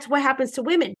weakness. That's what happens to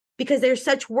women because they're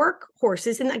such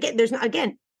workhorses. And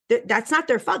again, that's not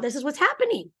their fault. This is what's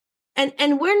happening.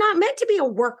 And we're not meant to be a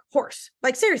workhorse.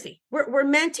 Like seriously, we're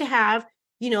meant to have,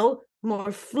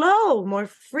 more flow, more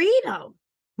freedom,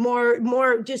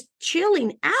 more just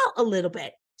chilling out a little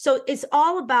bit. So it's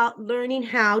all about learning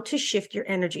how to shift your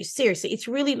energy. Seriously, it's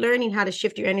really learning how to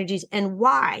shift your energies and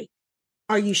why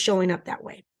are you showing up that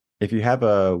way? If you have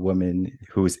a woman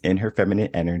who's in her feminine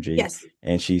energy, yes,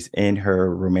 and she's in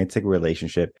her romantic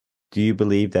relationship, do you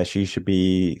believe that she should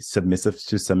be submissive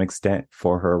to some extent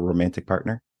for her romantic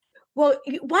partner? Well,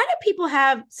 why do people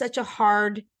have such a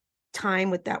hard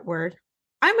time with that word?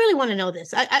 I really want to know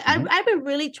this. I've been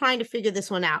really trying to figure this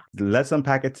one out. Let's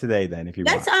unpack it today then, if you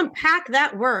want. Let's unpack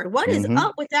that word. What is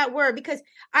up with that word? Because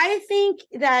I think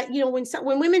that,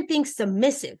 when women think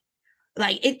submissive,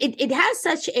 like it has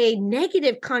such a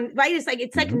negative right?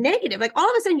 It's like negative. Like all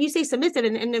of a sudden you say submissive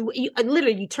and then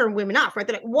you turn women off, right?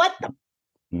 They're like, what the?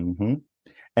 Mm-hmm.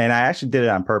 And I actually did it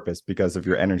on purpose because of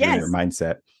your energy and your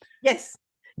mindset. Yes.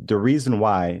 The reason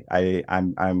why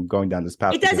I'm going down this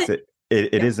path because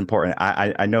it is important.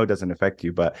 I know it doesn't affect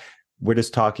you, but we're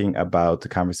just talking about the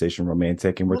conversation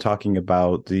romantic, and we're talking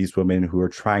about these women who are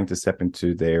trying to step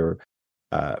into their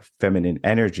feminine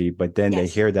energy, but then they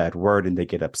hear that word and they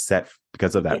get upset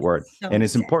because of that word. So and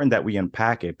it's important that we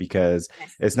unpack it because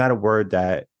it's not a word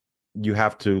that you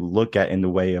have to look at in the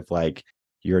way of like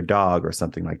your dog or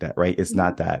something like that, right? It's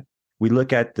not that. We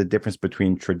look at the difference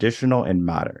between traditional and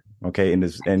modern, okay? And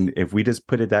if we just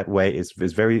put it that way, it's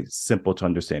very simple to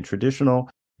understand. Traditional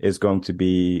is going to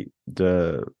be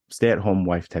the stay-at-home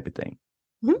wife type of thing.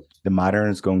 Mm-hmm. The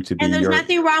modern is going to be... And there's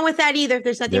nothing wrong with that either.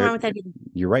 There's nothing wrong with that either.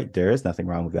 You're right. There is nothing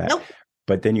wrong with that. Nope.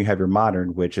 But then you have your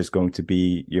modern, which is going to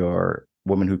be your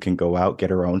woman who can go out, get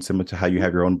her own, similar to how you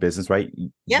have your own business, right?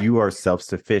 Yep. You are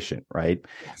self-sufficient, right?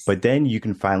 Yes. But then you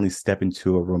can finally step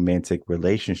into a romantic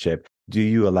relationship. Do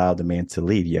you allow the man to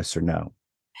lead? Yes or no?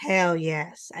 Hell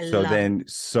yes. I love it.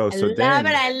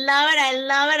 I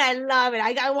love it.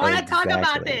 I want to talk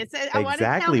about this. I want to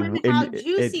tell women how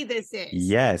juicy this is.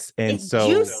 Yes. And it's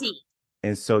juicy.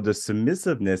 And so the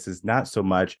submissiveness is not so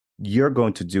much you're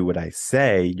going to do what I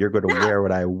say, you're going to wear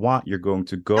what I want, you're going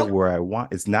to go where I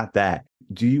want. It's not that.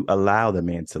 Do you allow the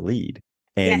man to lead?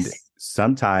 And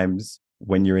sometimes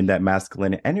when you're in that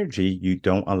masculine energy, you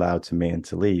don't allow the man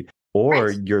to lead.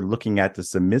 Or you're looking at the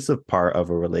submissive part of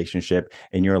a relationship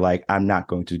and you're like, I'm not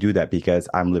going to do that because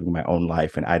I'm living my own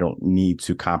life and I don't need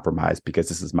to compromise because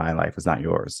this is my life. It's not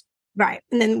yours. Right.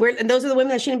 And then those are the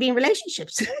women that shouldn't be in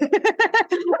relationships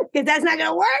because that's not going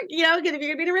to work, because if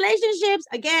you're going to be in relationships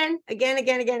again,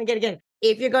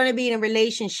 if you're going to be in a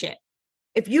relationship,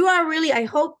 if you are really, I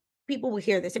hope people will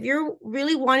hear this. If you're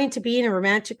really wanting to be in a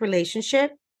romantic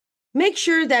relationship, make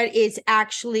sure that it's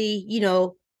actually,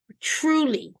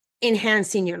 truly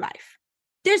enhancing your life.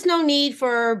 There's no need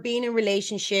for being in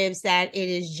relationships that it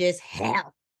is just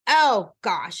hell. Oh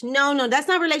gosh, no, that's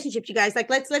not relationships, you guys. Like,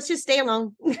 let's just stay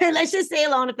alone. Let's just stay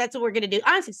alone if that's what we're gonna do.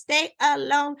 Honestly, stay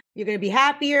alone. You're gonna be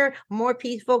happier, more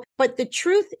peaceful. But the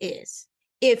truth is,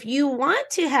 if you want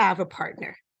to have a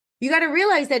partner, you got to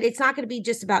realize that it's not going to be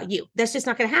just about you. That's just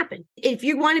not going to happen. If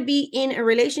you want to be in a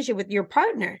relationship with your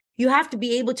partner, you have to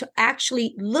be able to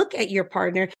actually look at your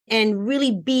partner and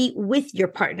really be with your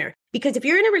partner. Because if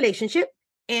you're in a relationship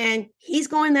and he's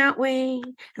going that way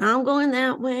and I'm going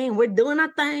that way and we're doing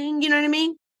our thing, you know what I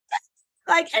mean?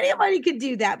 Like, anybody could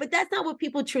do that, but that's not what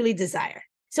people truly desire.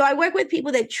 So I work with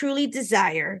people that truly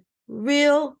desire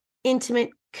real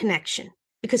intimate connection,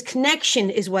 because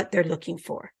connection is what they're looking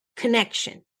for.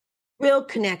 Connection. Real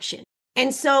connection.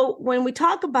 And so when we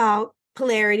talk about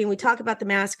polarity and we talk about the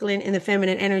masculine and the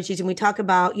feminine energies, and we talk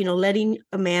about, letting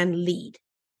a man lead,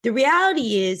 the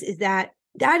reality is that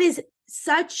is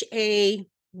such a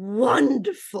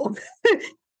wonderful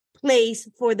place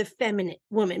for the feminine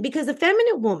woman, because the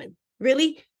feminine woman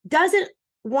really doesn't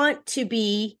want to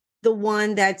be the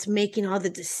one that's making all the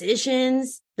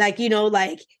decisions, like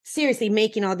seriously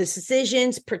making all the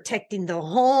decisions, protecting the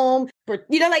home,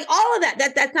 like all of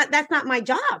that. That's not my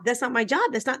job. That's not my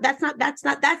job. That's not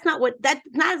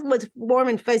what's warm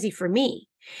and fuzzy for me.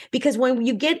 Because when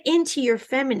you get into your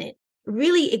feminine,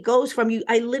 really it goes from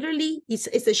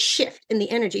it's a shift in the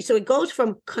energy. So it goes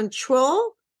from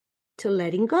control to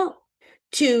letting go,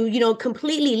 to,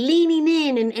 completely leaning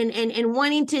in and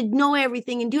wanting to know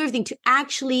everything and do everything, to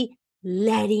actually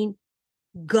letting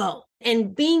go,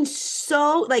 and being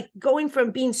so, going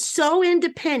from being so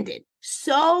independent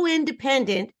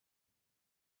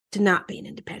to not being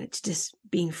independent, to just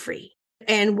being free.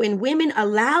 And when women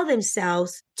allow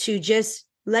themselves to just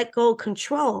let go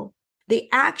control, they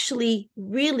actually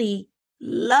really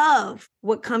love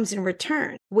what comes in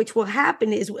return. Which will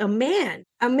happen is a man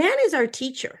is our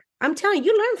teacher. I'm telling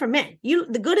you, you learn from men.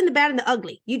 The good and the bad and the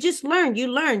ugly. You just learn, you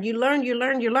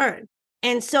learn.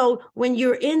 And so when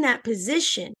you're in that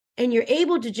position and you're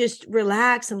able to just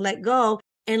relax and let go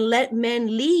and let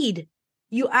men lead,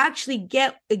 you actually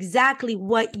get exactly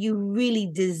what you really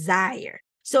desire.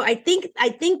 So I think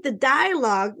the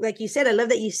dialogue, like you said, I love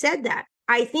that you said that.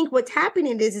 I think what's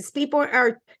happening is people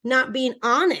are not being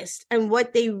honest and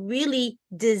what they really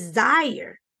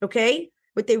desire. Okay.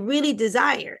 What they really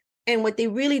desire. And what they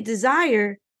really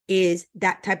desire is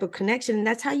that type of connection. And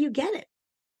that's how you get it.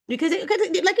 Because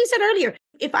like you said earlier,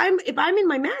 if I'm in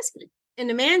my masculine and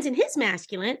the man's in his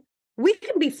masculine, we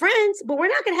can be friends, but we're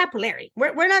not going to have polarity.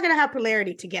 We're not going to have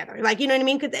polarity together. Like, you know what I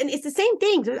mean? And it's the same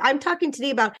thing. I'm talking today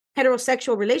about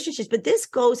heterosexual relationships, but this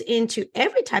goes into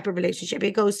every type of relationship.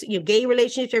 It goes, gay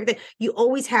relationships, everything. You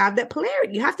always have that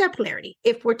polarity. You have to have polarity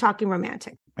if we're talking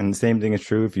romantic. And the same thing is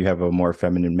true if you have a more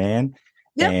feminine man.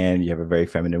 Yep. And you have a very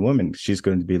feminine woman. She's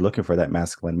going to be looking for that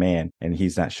masculine man, and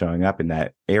he's not showing up in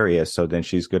that area. So then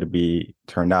she's going to be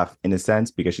turned off in a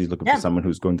sense, because she's looking for someone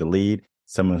who's going to lead,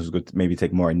 someone who's going to maybe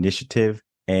take more initiative.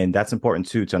 And that's important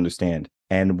too, to understand.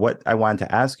 And what I wanted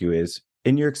to ask you is,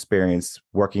 in your experience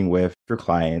working with your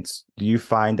clients, do you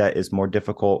find that it's more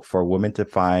difficult for a woman to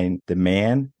find the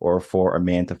man or for a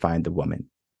man to find the woman?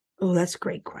 Oh, that's a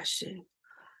great question.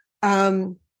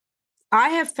 I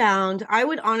have found, I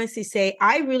would honestly say,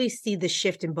 I really see the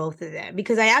shift in both of them,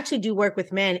 because I actually do work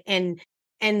with men, and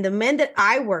the men that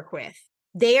I work with,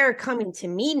 they are coming to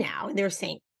me now and they're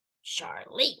saying,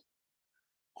 Charlene,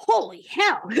 holy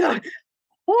hell, what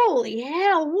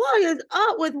is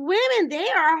up with women? They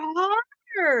are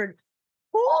hard.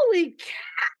 Holy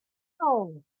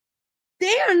cow.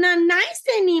 They are not nice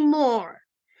anymore.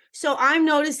 So I'm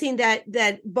noticing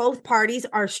that both parties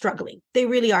are struggling. They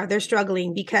really are. They're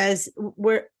struggling because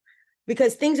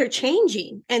things are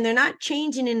changing, and they're not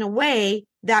changing in a way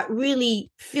that really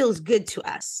feels good to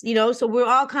us, So we're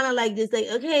all kind of like this, like,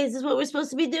 okay, is this what we're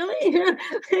supposed to be doing?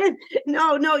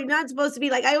 No, you're not supposed to be.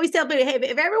 Like, I always tell people, hey,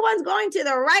 if everyone's going to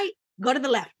the right, go to the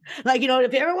left. Like,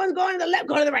 if everyone's going to the left,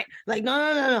 go to the right. Like,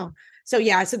 no. So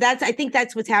yeah, I think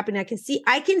that's what's happening. I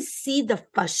can see the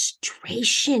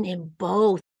frustration in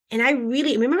both. And I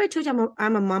really remember I told you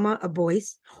I'm a mama of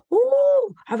boys.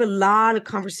 Ooh, I have a lot of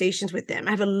conversations with them.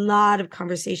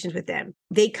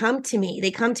 They come to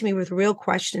me with real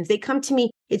questions. They come to me.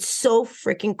 It's so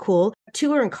freaking cool.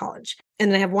 2 are in college,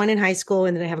 and then I have 1 in high school,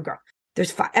 and then I have a girl.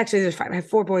 There's 5. Actually, there's 5. I have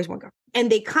 4 boys, 1 girl.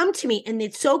 And they come to me, and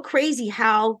it's so crazy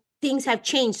how things have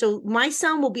changed. So my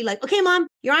son will be like, okay, mom,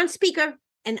 you're on speaker.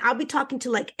 And I'll be talking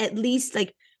to at least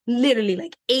literally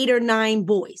like 8 or 9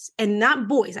 boys, and not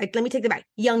boys. Let me take that back.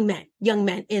 Young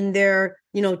men in their,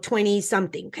 20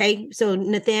 something. Okay. So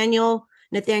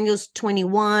Nathaniel's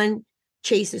 21,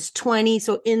 Chase is 20.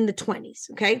 So in the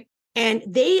 20s. Okay. And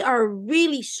they are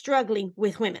really struggling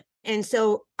with women. And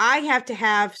so I have to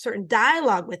have certain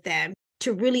dialogue with them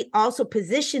to really also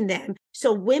position them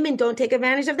so women don't take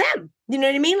advantage of them. You know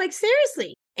what I mean? Like,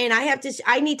 seriously. And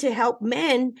I need to help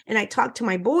men. And I talk to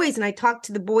my boys, and I talk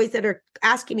to the boys that are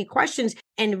asking me questions,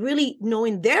 and really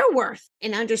knowing their worth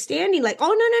and understanding, like,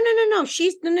 oh, no.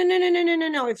 She's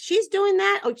no. If she's doing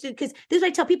that, because this is what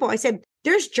I tell people. I said,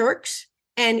 there's jerks,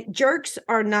 and jerks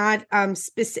are not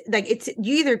specific. Like,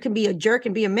 you either can be a jerk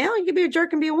and be a male, you can be a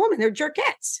jerk and be a woman. They're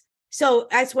jerkettes. So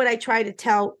that's what I try to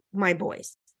tell my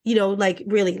boys. Like,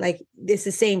 really, like, it's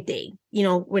the same thing.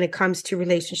 When it comes to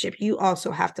relationship, you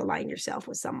also have to align yourself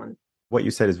with someone. What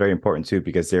you said is very important too,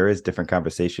 because there is different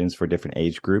conversations for different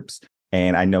age groups.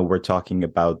 And I know we're talking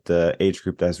about the age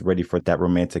group that's ready for that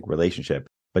romantic relationship.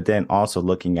 But then also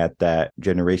looking at that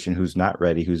generation who's not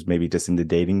ready, who's maybe just in the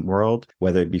dating world,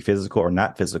 whether it be physical or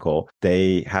not physical,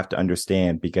 they have to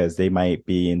understand, because they might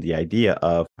be in the idea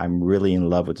of, I'm really in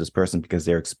love with this person because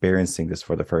they're experiencing this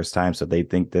for the first time. So they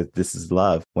think that this is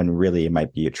love, when really it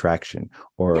might be attraction,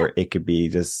 or it could be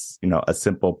just, a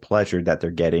simple pleasure that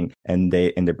they're getting. And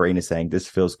their brain is saying, this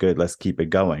feels good, let's keep it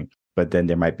going. But then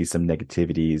there might be some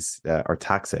negativities that are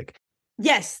toxic.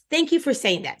 Yes. Thank you for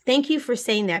saying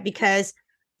that. Because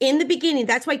in the beginning,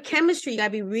 that's why chemistry, you gotta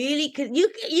be really, because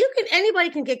anybody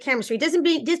can get chemistry. It doesn't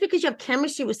mean, just because you have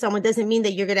chemistry with someone doesn't mean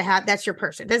that you're gonna have, that's your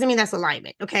person. Doesn't mean that's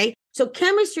alignment. Okay. So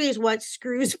chemistry is what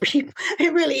screws people.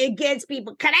 It gets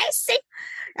people. Can I see?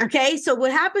 Okay. So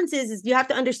what happens is you have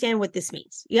to understand what this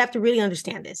means. You have to really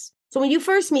understand this. So when you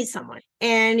first meet someone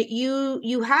and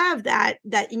you have that,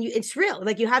 and it's real,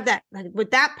 like, you have that, like, with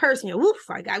that person,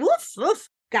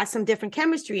 got some different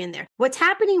chemistry in there. What's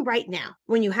happening right now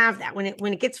when you have that, when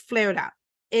it gets flared up,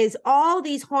 is all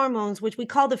these hormones, which we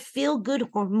call the feel-good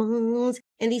hormones.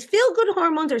 And these feel-good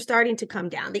hormones are starting to come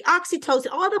down. The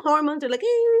oxytocin, all the hormones are like,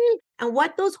 and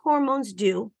what those hormones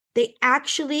do, they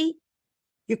actually,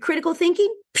 your critical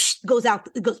thinking goes out,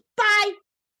 it goes, bye.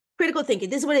 Critical thinking.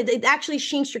 This is what it actually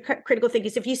shrinks your critical thinking.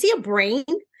 So if you see a brain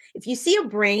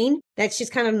that's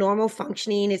just kind of normal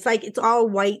functioning, it's like, it's all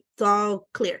white, it's all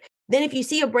clear. Then if you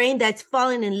see a brain that's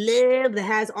fallen in love, that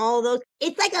has all those,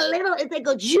 it's like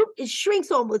it shrinks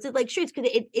almost. It like shrinks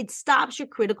because it stops your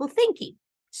critical thinking.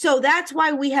 So that's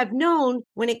why we have known,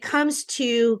 when it comes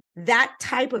to that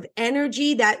type of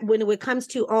energy, that when it comes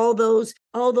to all those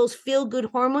feel-good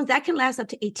hormones, that can last up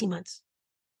to 18 months.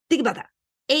 Think about that.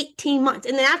 18 months.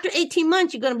 And then after 18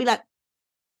 months, you're going to be like,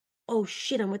 oh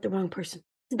shit, I'm with the wrong person.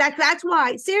 That's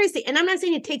why, seriously. And I'm not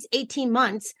saying it takes 18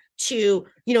 months to,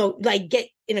 like, get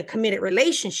in a committed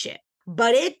relationship,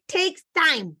 but it takes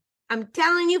time. I'm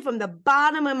telling you from the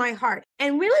bottom of my heart.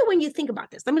 And really, when you think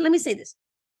about this, let me say this.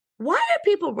 Why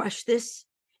do people rush this?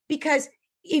 Because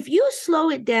if you slow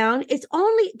it down, it's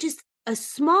only just a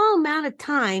small amount of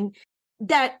time,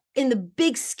 that in the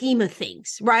big scheme of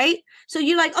things, right? So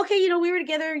you're like, okay, we were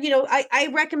together, I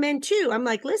recommend too. I'm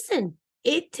like, listen,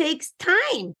 it takes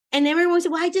time. And everyone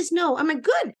said, well, I just know. I'm like,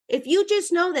 good. If you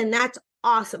just know, then that's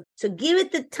awesome. So give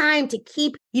it the time to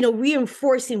keep,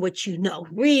 reinforcing what you know.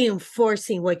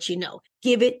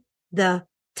 Give it the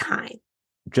time.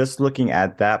 Just looking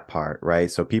at that part, right?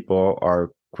 So people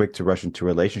are quick to rush into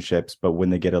relationships, but when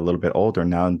they get a little bit older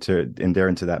now, and they're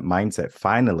into that mindset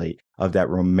finally of that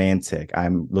romantic,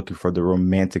 I'm looking for the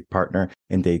romantic partner,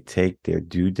 and they take their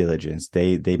due diligence.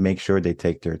 They make sure they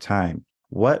take their time.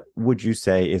 What would you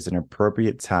say is an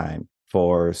appropriate time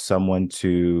for someone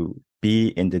to be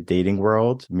in the dating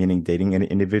world, meaning dating an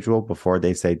individual, before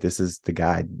they say, this is the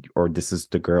guy or this is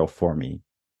the girl for me?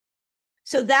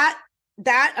 So that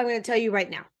I'm going to tell you right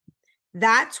now,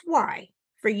 that's why,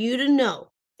 for you to know,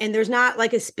 and there's not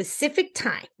like a specific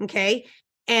time, okay?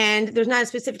 And there's not a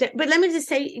specific time, but let me just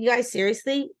say, you guys,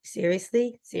 seriously.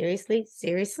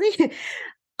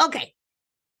 Okay.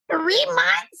 3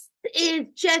 months is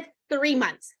just 3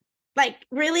 months. Like,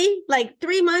 really? Like,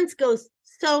 3 months goes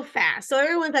so fast. So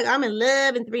everyone's like, I'm in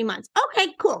love in 3 months.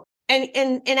 Okay, cool.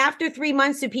 And after 3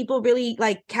 months, do people really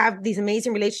like have these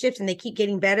amazing relationships and they keep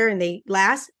getting better and they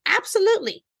last?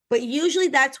 Absolutely. But usually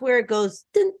that's where it goes.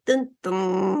 Dun, dun,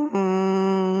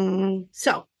 dun.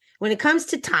 So when it comes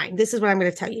to time, this is what I'm going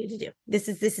to tell you to do. This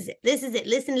is it.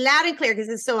 Listen loud and clear, because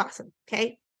it's so awesome.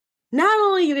 Okay. Not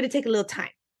only are you going to take a little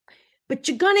time, but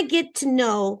you're going to get to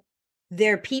know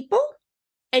their people,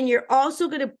 and you're also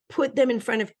going to put them in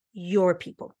front of your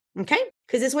people. Okay.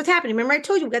 Because this is what's happening. Remember, I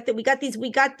told you we got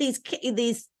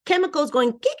these chemicals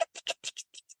going.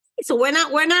 So we're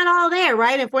not all there,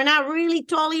 right? If we're not really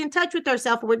totally in touch with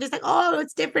ourselves, we're just like, oh,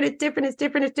 it's different, it's different, it's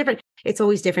different, it's different. It's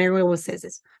always different. Everyone always says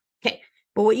this. Okay.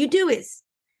 But what you do is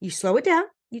you slow it down,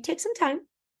 you take some time,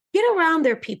 get around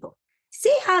their people.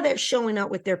 See how they're showing up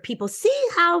with their people. See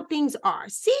how things are.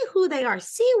 See who they are.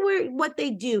 See what they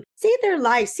do. See their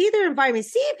life. See their environment.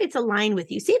 See if it's aligned with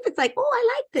you. See if it's like, oh,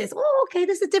 I like this. Oh, okay,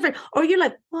 this is different. Or you're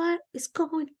like, what is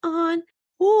going on?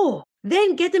 Oh,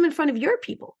 then get them in front of your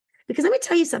people. Because let me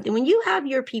tell you something. When you have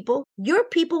your people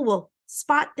will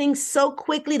spot things so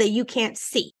quickly that you can't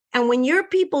see. And when your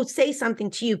people say something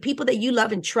to you, people that you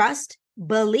love and trust,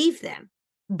 believe them.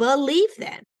 Believe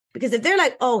them. Because if they're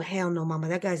like, oh, hell no, mama,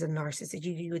 that guy's a narcissist.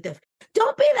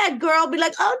 Don't be that girl. Be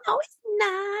like, oh, no, it's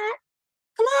not.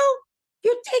 Hello?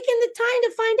 You're taking the time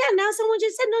to find out. Now someone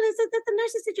just said, no, that's the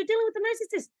narcissist. You're dealing with the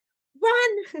narcissist.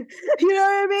 Run. You know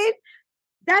what I mean?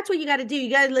 That's what you got to do. You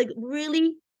got to like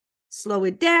really slow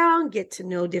it down, get to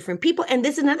know different people. And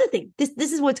this is another thing. This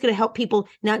is what's going to help people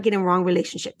not get in wrong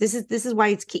relationship. This is why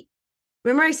it's key.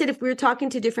 Remember I said if we were talking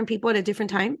to different people at a different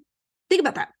time? Think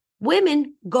about that.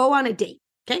 Women go on a date.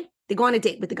 Okay. They go on a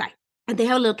date with the guy and they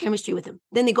have a little chemistry with him.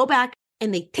 Then they go back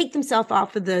and they take themselves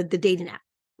off of the dating app.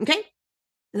 Okay.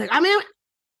 They're like, I'm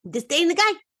just dating the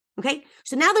guy. Okay.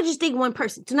 So now they're just dating one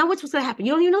person. So now what's going to happen?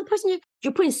 You don't even know the person yet.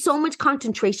 You're putting so much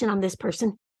concentration on this person.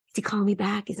 Is he calling me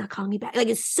back? He's not calling me back. Like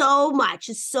it's so much.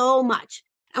 It's so much.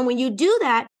 And when you do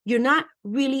that, you're not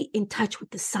really in touch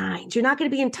with the signs. You're not going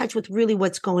to be in touch with really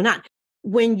what's going on.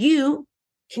 When you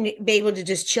can be able to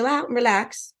just chill out and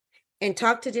relax and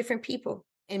talk to different people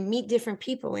and meet different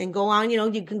people and go on,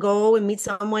 you can go and meet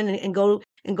someone and go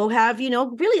have,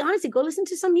 really honestly, go listen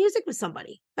to some music with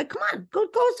somebody. Like, come on, go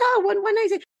talk one night.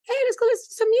 Say, hey, let's go listen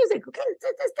to some music. Okay,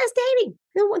 that's dating.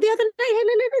 The other night, hey,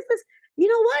 let's you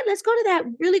know what? Let's go to that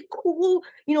really cool,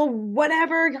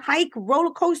 whatever hike, roller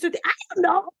coaster. I don't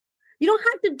know. You don't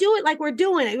have to do it like we're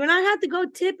doing it. You don't have to go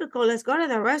typical. Let's go to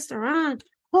the restaurant.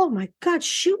 Oh my God,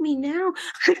 shoot me now.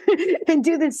 And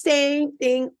do the same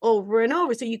thing over and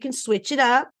over. So you can switch it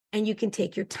up and you can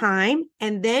take your time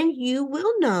and then you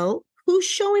will know who's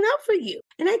showing up for you.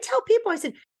 And I tell people, I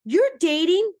said, you're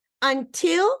dating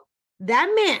until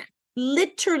that man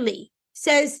literally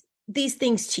says these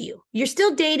things to you. You're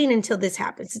still dating until this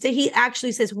happens. So he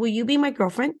actually says, will you be my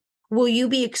girlfriend? Will you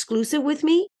be exclusive with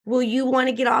me? Will you want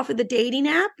to get off of the dating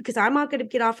app? Because I'm not going to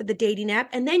get off of the dating app.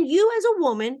 And then you as a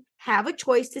woman have a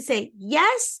choice to say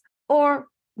yes or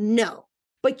no.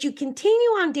 But you continue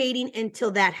on dating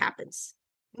until that happens.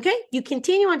 Okay? You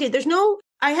continue on dating.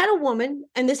 I had a woman,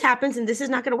 and this happens, and this is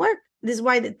not going to work. This is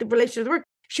why the relationship work.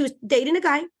 She was dating a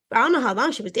guy. I don't know how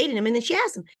long she was dating him. And then she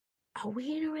asked him, are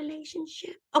we in a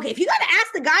relationship? Okay, if you got to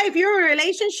ask the guy if you're in a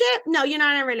relationship, no, you're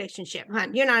not in a relationship,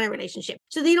 hon. You're not in a relationship.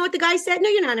 So you know what the guy said? No,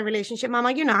 you're not in a relationship,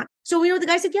 mama. You're not. So we know what the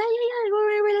guy said? Yeah,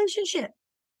 we're in a relationship.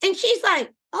 And she's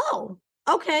like, oh,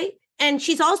 okay. And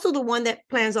she's also the one that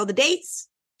plans all the dates.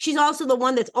 She's also the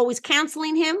one that's always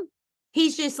canceling him.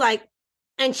 He's just like,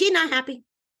 and she's not happy.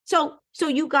 So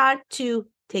you got to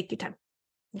take your time.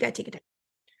 You got to take your time.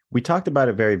 We talked about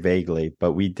it very vaguely,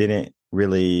 but we didn't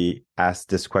really ask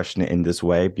this question in this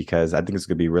way because I think it's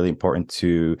going to be really important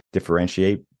to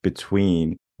differentiate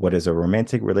between what is a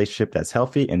romantic relationship that's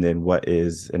healthy and then what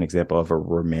is an example of a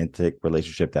romantic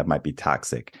relationship that might be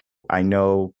toxic. I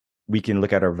know we can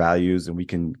look at our values and we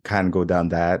can kind of go down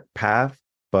that path,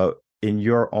 but in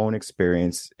your own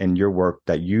experience and your work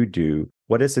that you do,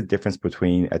 what is the difference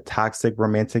between a toxic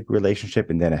romantic relationship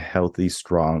and then a healthy,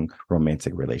 strong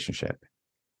romantic relationship?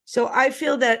 So I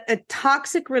feel that a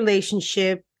toxic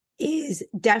relationship is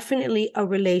definitely a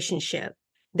relationship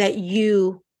that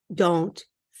you don't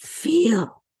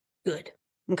feel good,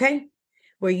 okay?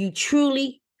 Where you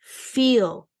truly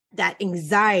feel that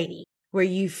anxiety, where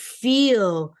you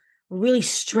feel really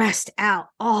stressed out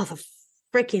all the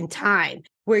freaking time,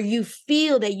 where you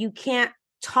feel that you can't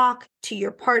talk to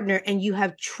your partner and you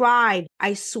have tried,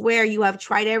 I swear you have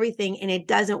tried everything and it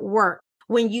doesn't work.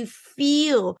 When you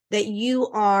feel that you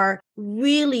are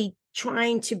really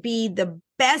trying to be the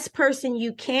best person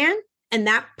you can, and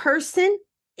that person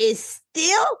is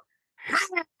still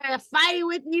fighting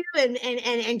with you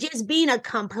and just being a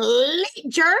complete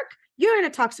jerk, you're in a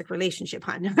toxic relationship,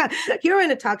 hon. You're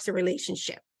in a toxic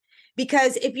relationship.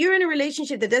 Because if you're in a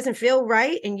relationship that doesn't feel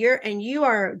right and you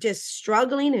are just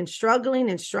struggling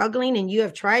and you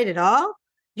have tried it all,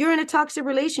 you're in a toxic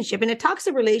relationship. And a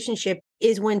toxic relationship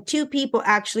is when two people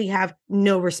actually have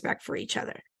no respect for each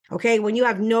other. Okay. When you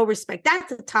have no respect,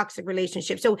 that's a toxic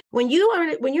relationship. So when you're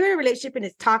in a relationship and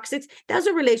it's toxic, those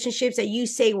are relationships that you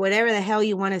say whatever the hell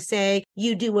you want to say.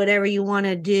 You do whatever you want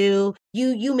to do.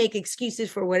 You make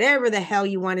excuses for whatever the hell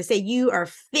you want to say. You are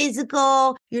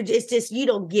physical. You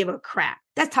don't give a crap.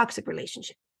 That's toxic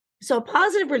relationship. So a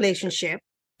positive relationship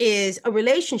is a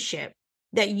relationship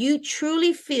that you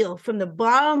truly feel from the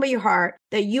bottom of your heart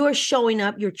that you are showing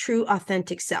up your true,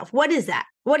 authentic self. What is that?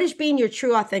 What is being your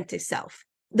true, authentic self?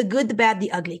 The good, the bad,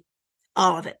 the ugly,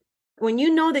 all of it. When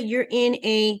you know that you're in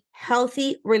a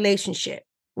healthy relationship,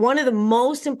 one of the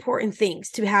most important things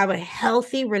to have a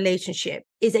healthy relationship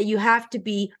is that you have to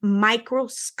be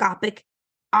microscopic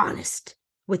honest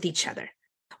with each other.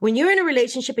 When you're in a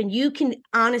relationship and you can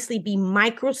honestly be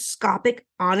microscopic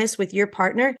honest with your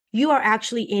partner, you are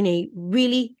actually in a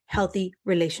really healthy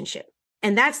relationship.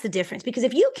 And that's the difference. Because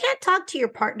if you can't talk to your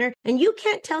partner and you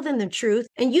can't tell them the truth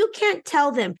and you can't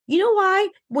tell them, you know why?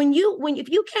 If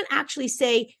you can't actually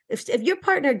say, if your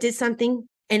partner did something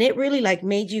and it really like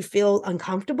made you feel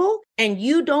uncomfortable and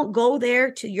you don't go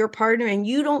there to your partner and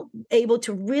you don't able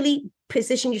to really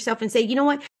position yourself and say, you know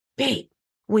what, babe,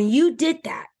 when you did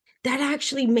that, that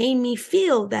actually made me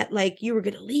feel that like you were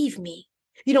going to leave me.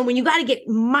 You know, when you got to get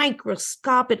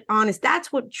microscopic honest,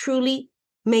 that's what truly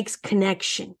makes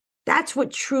connection. That's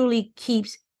what truly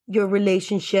keeps your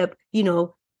relationship,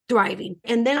 thriving.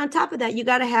 And then on top of that, you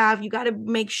got to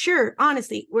make sure,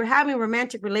 honestly, we're having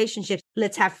romantic relationships.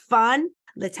 Let's have fun.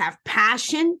 Let's have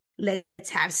passion. Let's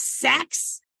have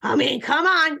sex. I mean, come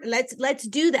on, let's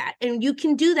do that. And you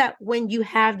can do that when you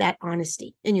have that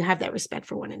honesty and you have that respect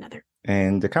for one another.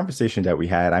 And the conversation that we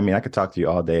had, I mean, I could talk to you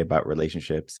all day about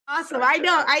relationships. Awesome. I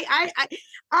know. I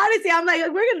honestly, I'm like,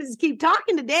 we're going to just keep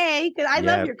talking today because I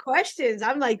love your questions.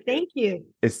 I'm like, thank you.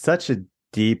 It's such a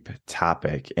deep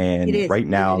topic. And right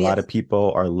now, a lot of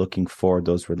people are looking for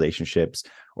those relationships,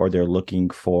 or they're looking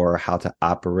for how to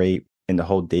operate in the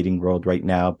whole dating world right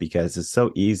now, because it's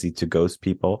so easy to ghost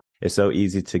people. It's so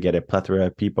easy to get a plethora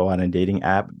of people on a dating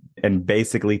app and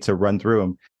basically to run through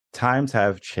them. Times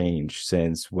have changed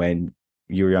since when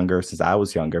you were younger, since I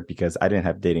was younger, because I didn't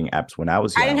have dating apps when I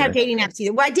was younger. I didn't have dating apps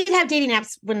either. Well, I did have dating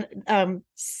apps when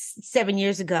 7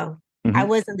 years ago. Mm-hmm. I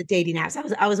was on the dating apps.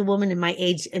 I was a woman in my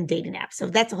age and dating apps. So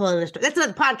that's a whole other story. That's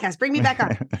another podcast. Bring me back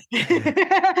on.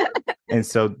 And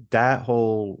so that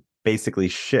whole basically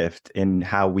shift in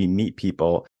how we meet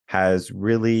people has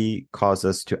really caused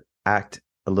us to act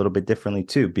a little bit differently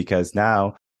too, because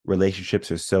now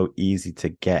relationships are so easy to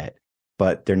get.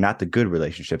 But they're not the good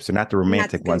relationships. They're not the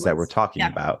romantic ones that we're talking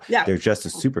about. Yeah. They're just the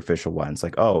superficial ones.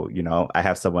 Like, oh, I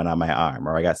have someone on my arm,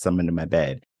 or I got someone in my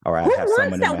bed, or I have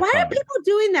someone in my Why phone. Are people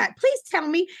doing that? Please tell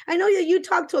me. I know that you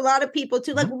talk to a lot of people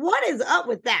too. Like, what is up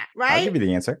with that, right? I'll give you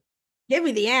the answer. Give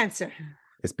me the answer.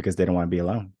 It's because they don't want to be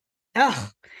alone. Oh,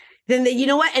 then you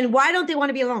know what? And why don't they want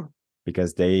to be alone?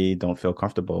 Because they don't feel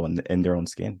comfortable in their own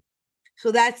skin.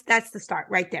 So that's the start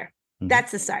right there. Mm-hmm.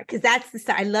 That's the start. Because that's the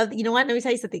start. I love, you know what? Let me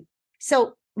tell you something.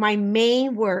 So my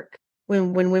main work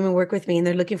when women work with me and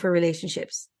they're looking for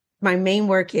relationships, my main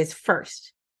work is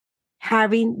first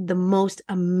having the most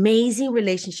amazing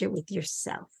relationship with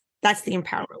yourself. That's the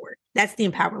empowerment work. That's the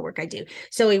empowerment work I do.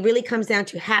 So it really comes down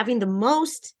to having the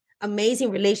most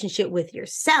amazing relationship with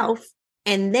yourself.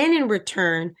 And then in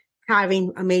return,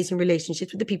 having amazing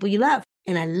relationships with the people you love.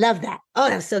 And I love that. Oh,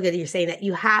 that's so good that you're saying that.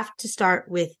 You have to start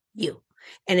with you.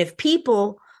 And if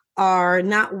people are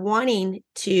not wanting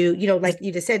to, like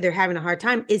you just said, they're having a hard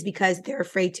time, is because they're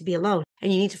afraid to be alone.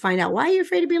 And you need to find out why you're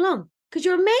afraid to be alone. Because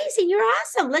you're amazing. You're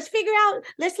awesome. Let's figure out,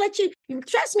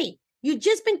 trust me. You've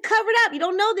just been covered up. You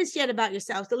don't know this yet about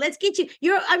yourself. So let's get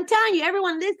you. I'm telling you,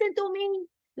 everyone, listen to me.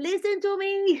 Listen to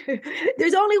me.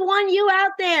 There's only one you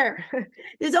out there.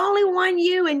 There's only one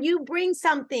you, and you bring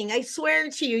something. I swear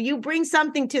to you, you bring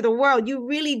something to the world. You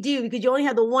really do, because you only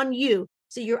have the one you.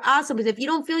 So you're awesome. Because if you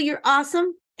don't feel you're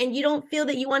awesome and you don't feel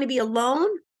that you want to be alone,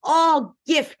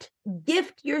 gift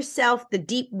yourself the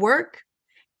deep work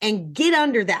and get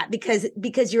under that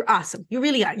because you're awesome. You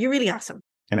really are. You're really awesome.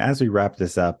 And as we wrap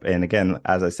this up, and again,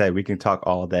 as I said, we can talk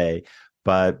all day,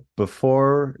 but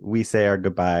before we say our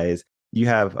goodbyes, you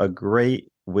have a great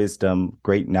wisdom,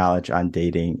 great knowledge on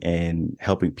dating and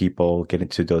helping people get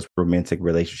into those romantic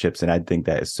relationships. And I think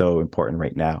that is so important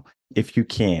right now. If you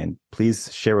can,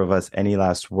 please share with us any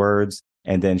last words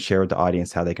and then share with the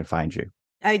audience how they can find you.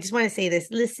 I just want to say this.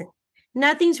 Listen,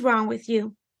 nothing's wrong with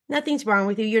you. Nothing's wrong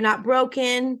with you. You're not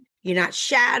broken. You're not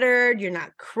shattered. You're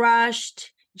not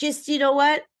crushed. Just, you know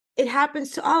what? It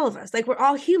happens to all of us. Like, we're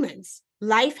all humans.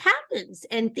 Life happens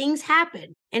and things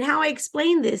happen. And how I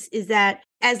explain this is that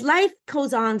as life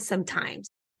goes on sometimes,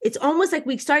 it's almost like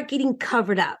we start getting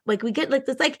covered up. Like we get like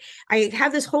this, like I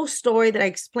have this whole story that I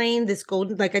explained this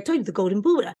golden, like I told you, the golden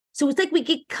Buddha. So it's like we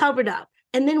get covered up.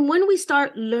 And then when we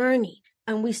start learning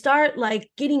and we start like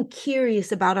getting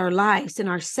curious about our lives and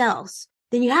ourselves,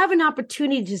 then you have an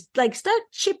opportunity to just like start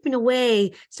chipping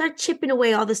away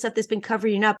all the stuff that's been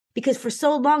covering up. Because for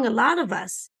so long, a lot of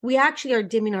us, we actually are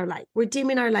dimming our light. We're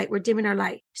dimming our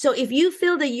light. So if you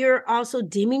feel that you're also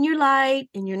dimming your light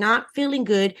and you're not feeling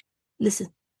good, listen,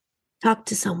 talk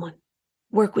to someone,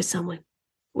 work with someone,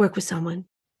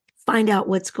 find out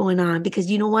what's going on. Because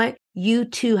you know what? You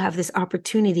too have this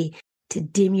opportunity to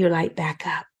dim your light back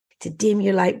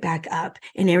up,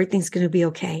 and everything's going to be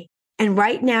okay. And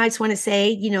right now, I just want to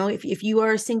say, if you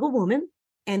are a single woman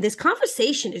and this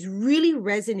conversation is really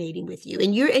resonating with you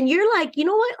and you're like, you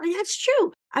know what, that's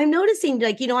true. I'm noticing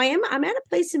like, I'm at a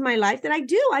place in my life that I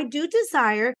do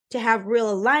desire to have real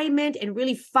alignment and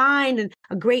really find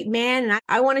a great man. And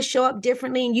I want to show up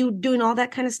differently and you doing all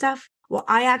that kind of stuff. Well,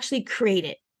 I actually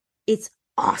created, it's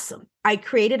awesome. I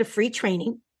created a free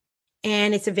training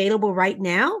and it's available right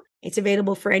now. It's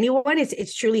available for anyone.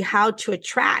 It's truly how to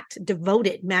attract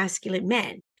devoted masculine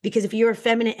men. Because if you're a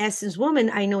feminine essence woman,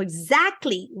 I know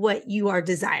exactly what you are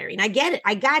desiring. I get it.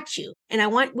 I got you. And I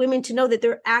want women to know that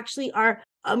there actually are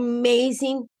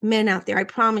amazing men out there. I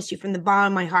promise you from the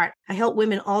bottom of my heart. I help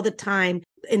women all the time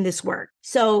in this work.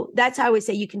 So that's how I would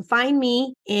say you can find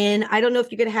me. And I don't know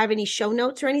if you're going to have any show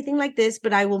notes or anything like this,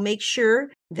 but I will make sure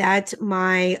that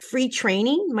my free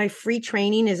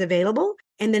training is available.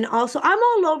 And then also, I'm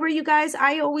all over, you guys.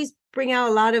 I always bring out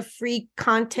a lot of free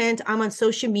content. I'm on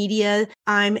social media.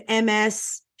 I'm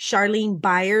MS Charlene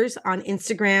Byars on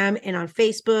Instagram and on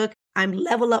Facebook. I'm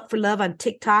Level Up for Love on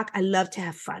TikTok. I love to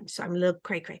have fun. So I'm a little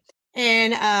cray-cray.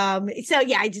 And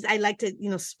I like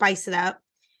to, spice it up.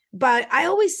 But I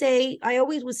always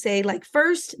would say, like,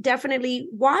 first, definitely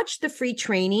watch the free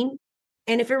training.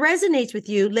 And if it resonates with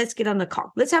you, let's get on the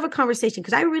call. Let's have a conversation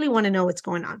because I really want to know what's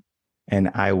going on. And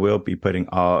I will be putting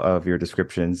all of your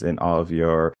descriptions and all of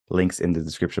your links in the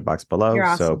description box below. You're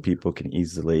awesome. So people can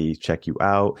easily check you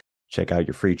out, check out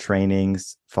your free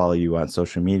trainings, follow you on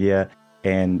social media.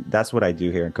 And that's what I do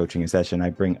here in Coaching in Session. I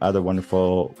bring other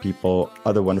wonderful people,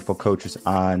 other wonderful coaches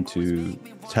on to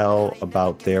tell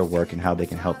about their work and how they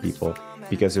can help people.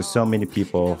 Because there's so many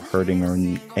people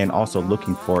hurting and also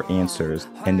looking for answers.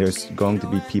 And there's going to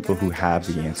be people who have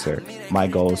the answer. My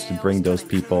goal is to bring those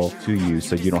people to you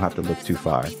so you don't have to look too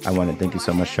far. I want to thank you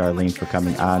so much, Charlene, for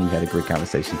coming on. We had a great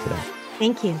conversation today.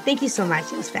 Thank you. Thank you so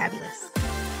much. It was fabulous.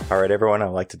 All right, everyone. I'd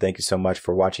like to thank you so much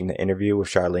for watching the interview with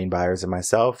Charlene Byars and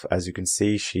myself. As you can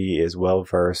see, she is well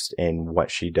versed in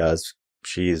what she does.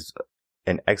 She is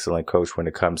an excellent coach when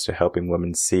it comes to helping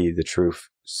women see the truth,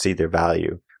 see their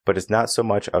value. But it's not so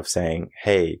much of saying,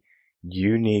 hey,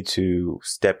 you need to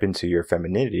step into your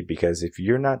femininity, because if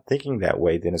you're not thinking that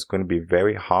way, then it's going to be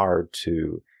very hard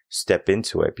to step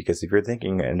into it. Because if you're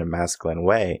thinking in a masculine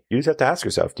way, you just have to ask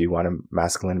yourself, do you want a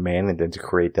masculine man and then to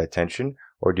create that tension?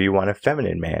 Or do you want a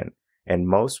feminine man? And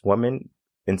most women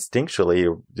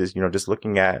instinctually, just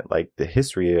looking at like the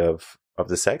history of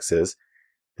the sexes,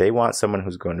 they want someone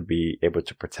who's going to be able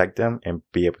to protect them and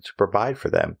be able to provide for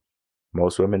them.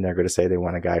 Most women, they're going to say they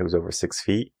want a guy who's over 6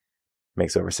 feet,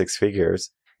 makes over 6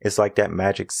 figures. It's like that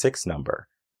magic 6 number.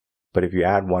 But if you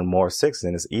add one more 6,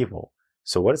 then it's evil.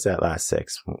 So what is that last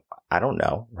 6? I don't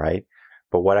know, right?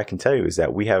 But what I can tell you is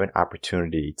that we have an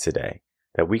opportunity today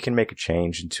that we can make a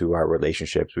change into our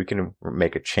relationships. We can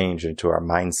make a change into our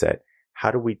mindset. How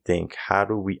do we think? How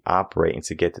do we operate and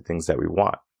to get the things that we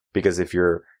want? Because if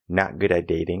you're not good at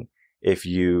dating, if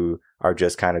you are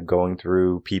just kind of going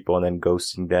through people and then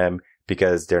ghosting them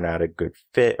because they're not a good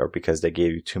fit or because they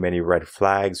gave you too many red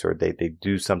flags or they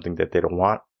do something that they don't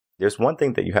want, there's one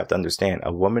thing that you have to understand.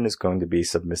 A woman is going to be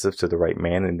submissive to the right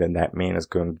man, and then that man is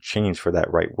going to change for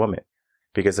that right woman.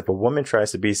 Because if a woman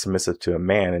tries to be submissive to a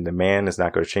man and the man is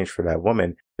not going to change for that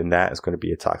woman, then that is going to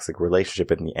be a toxic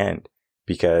relationship in the end,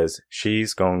 because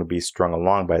she's going to be strung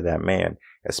along by that man,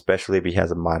 especially if he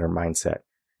has a modern mindset.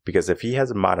 Because if he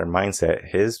has a modern mindset,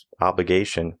 his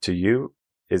obligation to you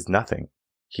is nothing.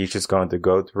 He's just going to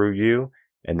go through you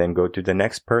and then go through the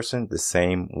next person the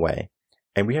same way.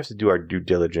 And we have to do our due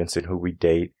diligence in who we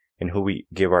date and who we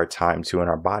give our time to and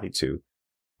our body to.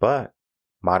 But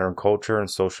modern culture and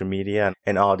social media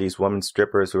and all these women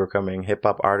strippers who are becoming hip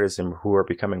hop artists and who are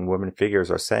becoming women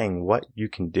figures are saying what you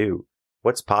can do,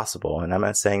 what's possible. And I'm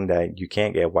not saying that you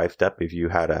can't get wifed up if you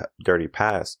had a dirty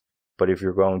past, but if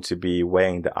you're going to be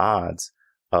weighing the odds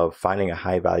of finding a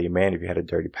high value man if you had a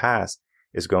dirty past,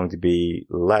 is going to be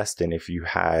less than if you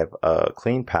have a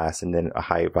clean past and then a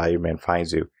high value man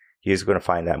finds you. he's going to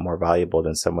find that more valuable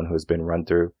than someone who's been run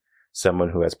through, someone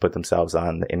who has put themselves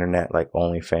on the internet like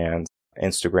OnlyFans,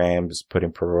 Instagrams,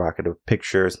 putting provocative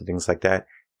pictures and things like that.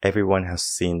 Everyone has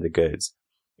seen the goods.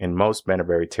 And most men are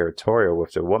very territorial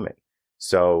with their woman.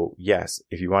 So yes,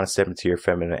 if you want to step into your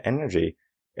feminine energy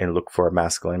and look for a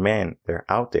masculine man, they're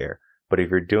out there. But if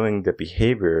you're doing the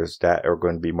behaviors that are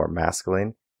going to be more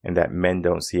masculine and that men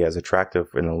don't see as attractive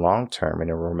in the long term in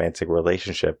a romantic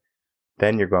relationship,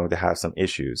 then you're going to have some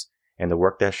issues. And the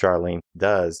work that Charlene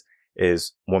does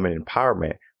is woman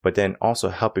empowerment, but then also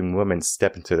helping women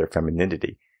step into their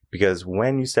femininity. Because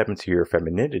when you step into your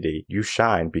femininity, you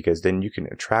shine, because then you can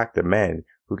attract the men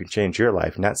who can change your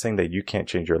life. Not saying that you can't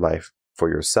change your life for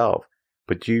yourself,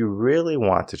 but do you really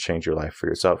want to change your life for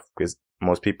yourself? Because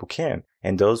most people can.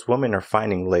 And those women are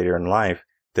finding later in life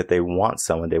that they want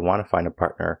someone, they want to find a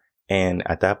partner. And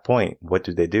at that point, what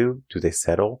do? Do they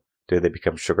settle? Do they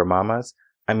become sugar mamas?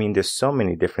 I mean, there's so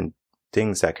many different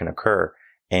things that can occur.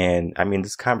 And I mean, the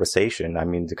conversation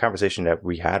that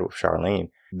we had with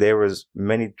Charlene, there was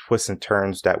many twists and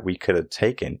turns that we could have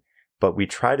taken, but we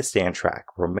try to stay on track.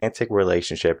 Romantic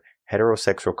relationship,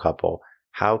 heterosexual couple.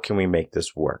 How can we make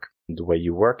this work? The way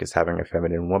you work is having a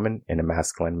feminine woman and a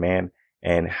masculine man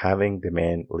and having the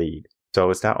man lead. So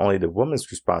it's not only the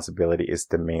woman's responsibility, it's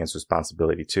the man's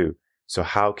responsibility too. So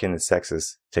how can the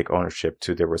sexes take ownership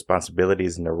to their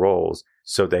responsibilities and their roles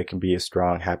so they can be a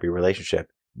strong, happy relationship?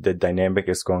 The dynamic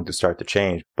is going to start to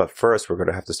change. But first, we're going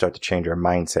to have to start to change our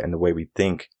mindset and the way we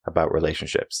think about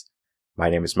relationships. My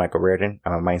name is Michael Rearden.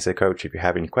 I'm a mindset coach. If you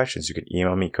have any questions, you can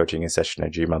email me,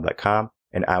 coachinginsession@gmail.com.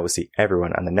 And I will see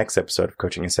everyone on the next episode of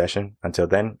Coaching in Session. Until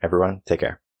then, everyone, take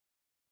care.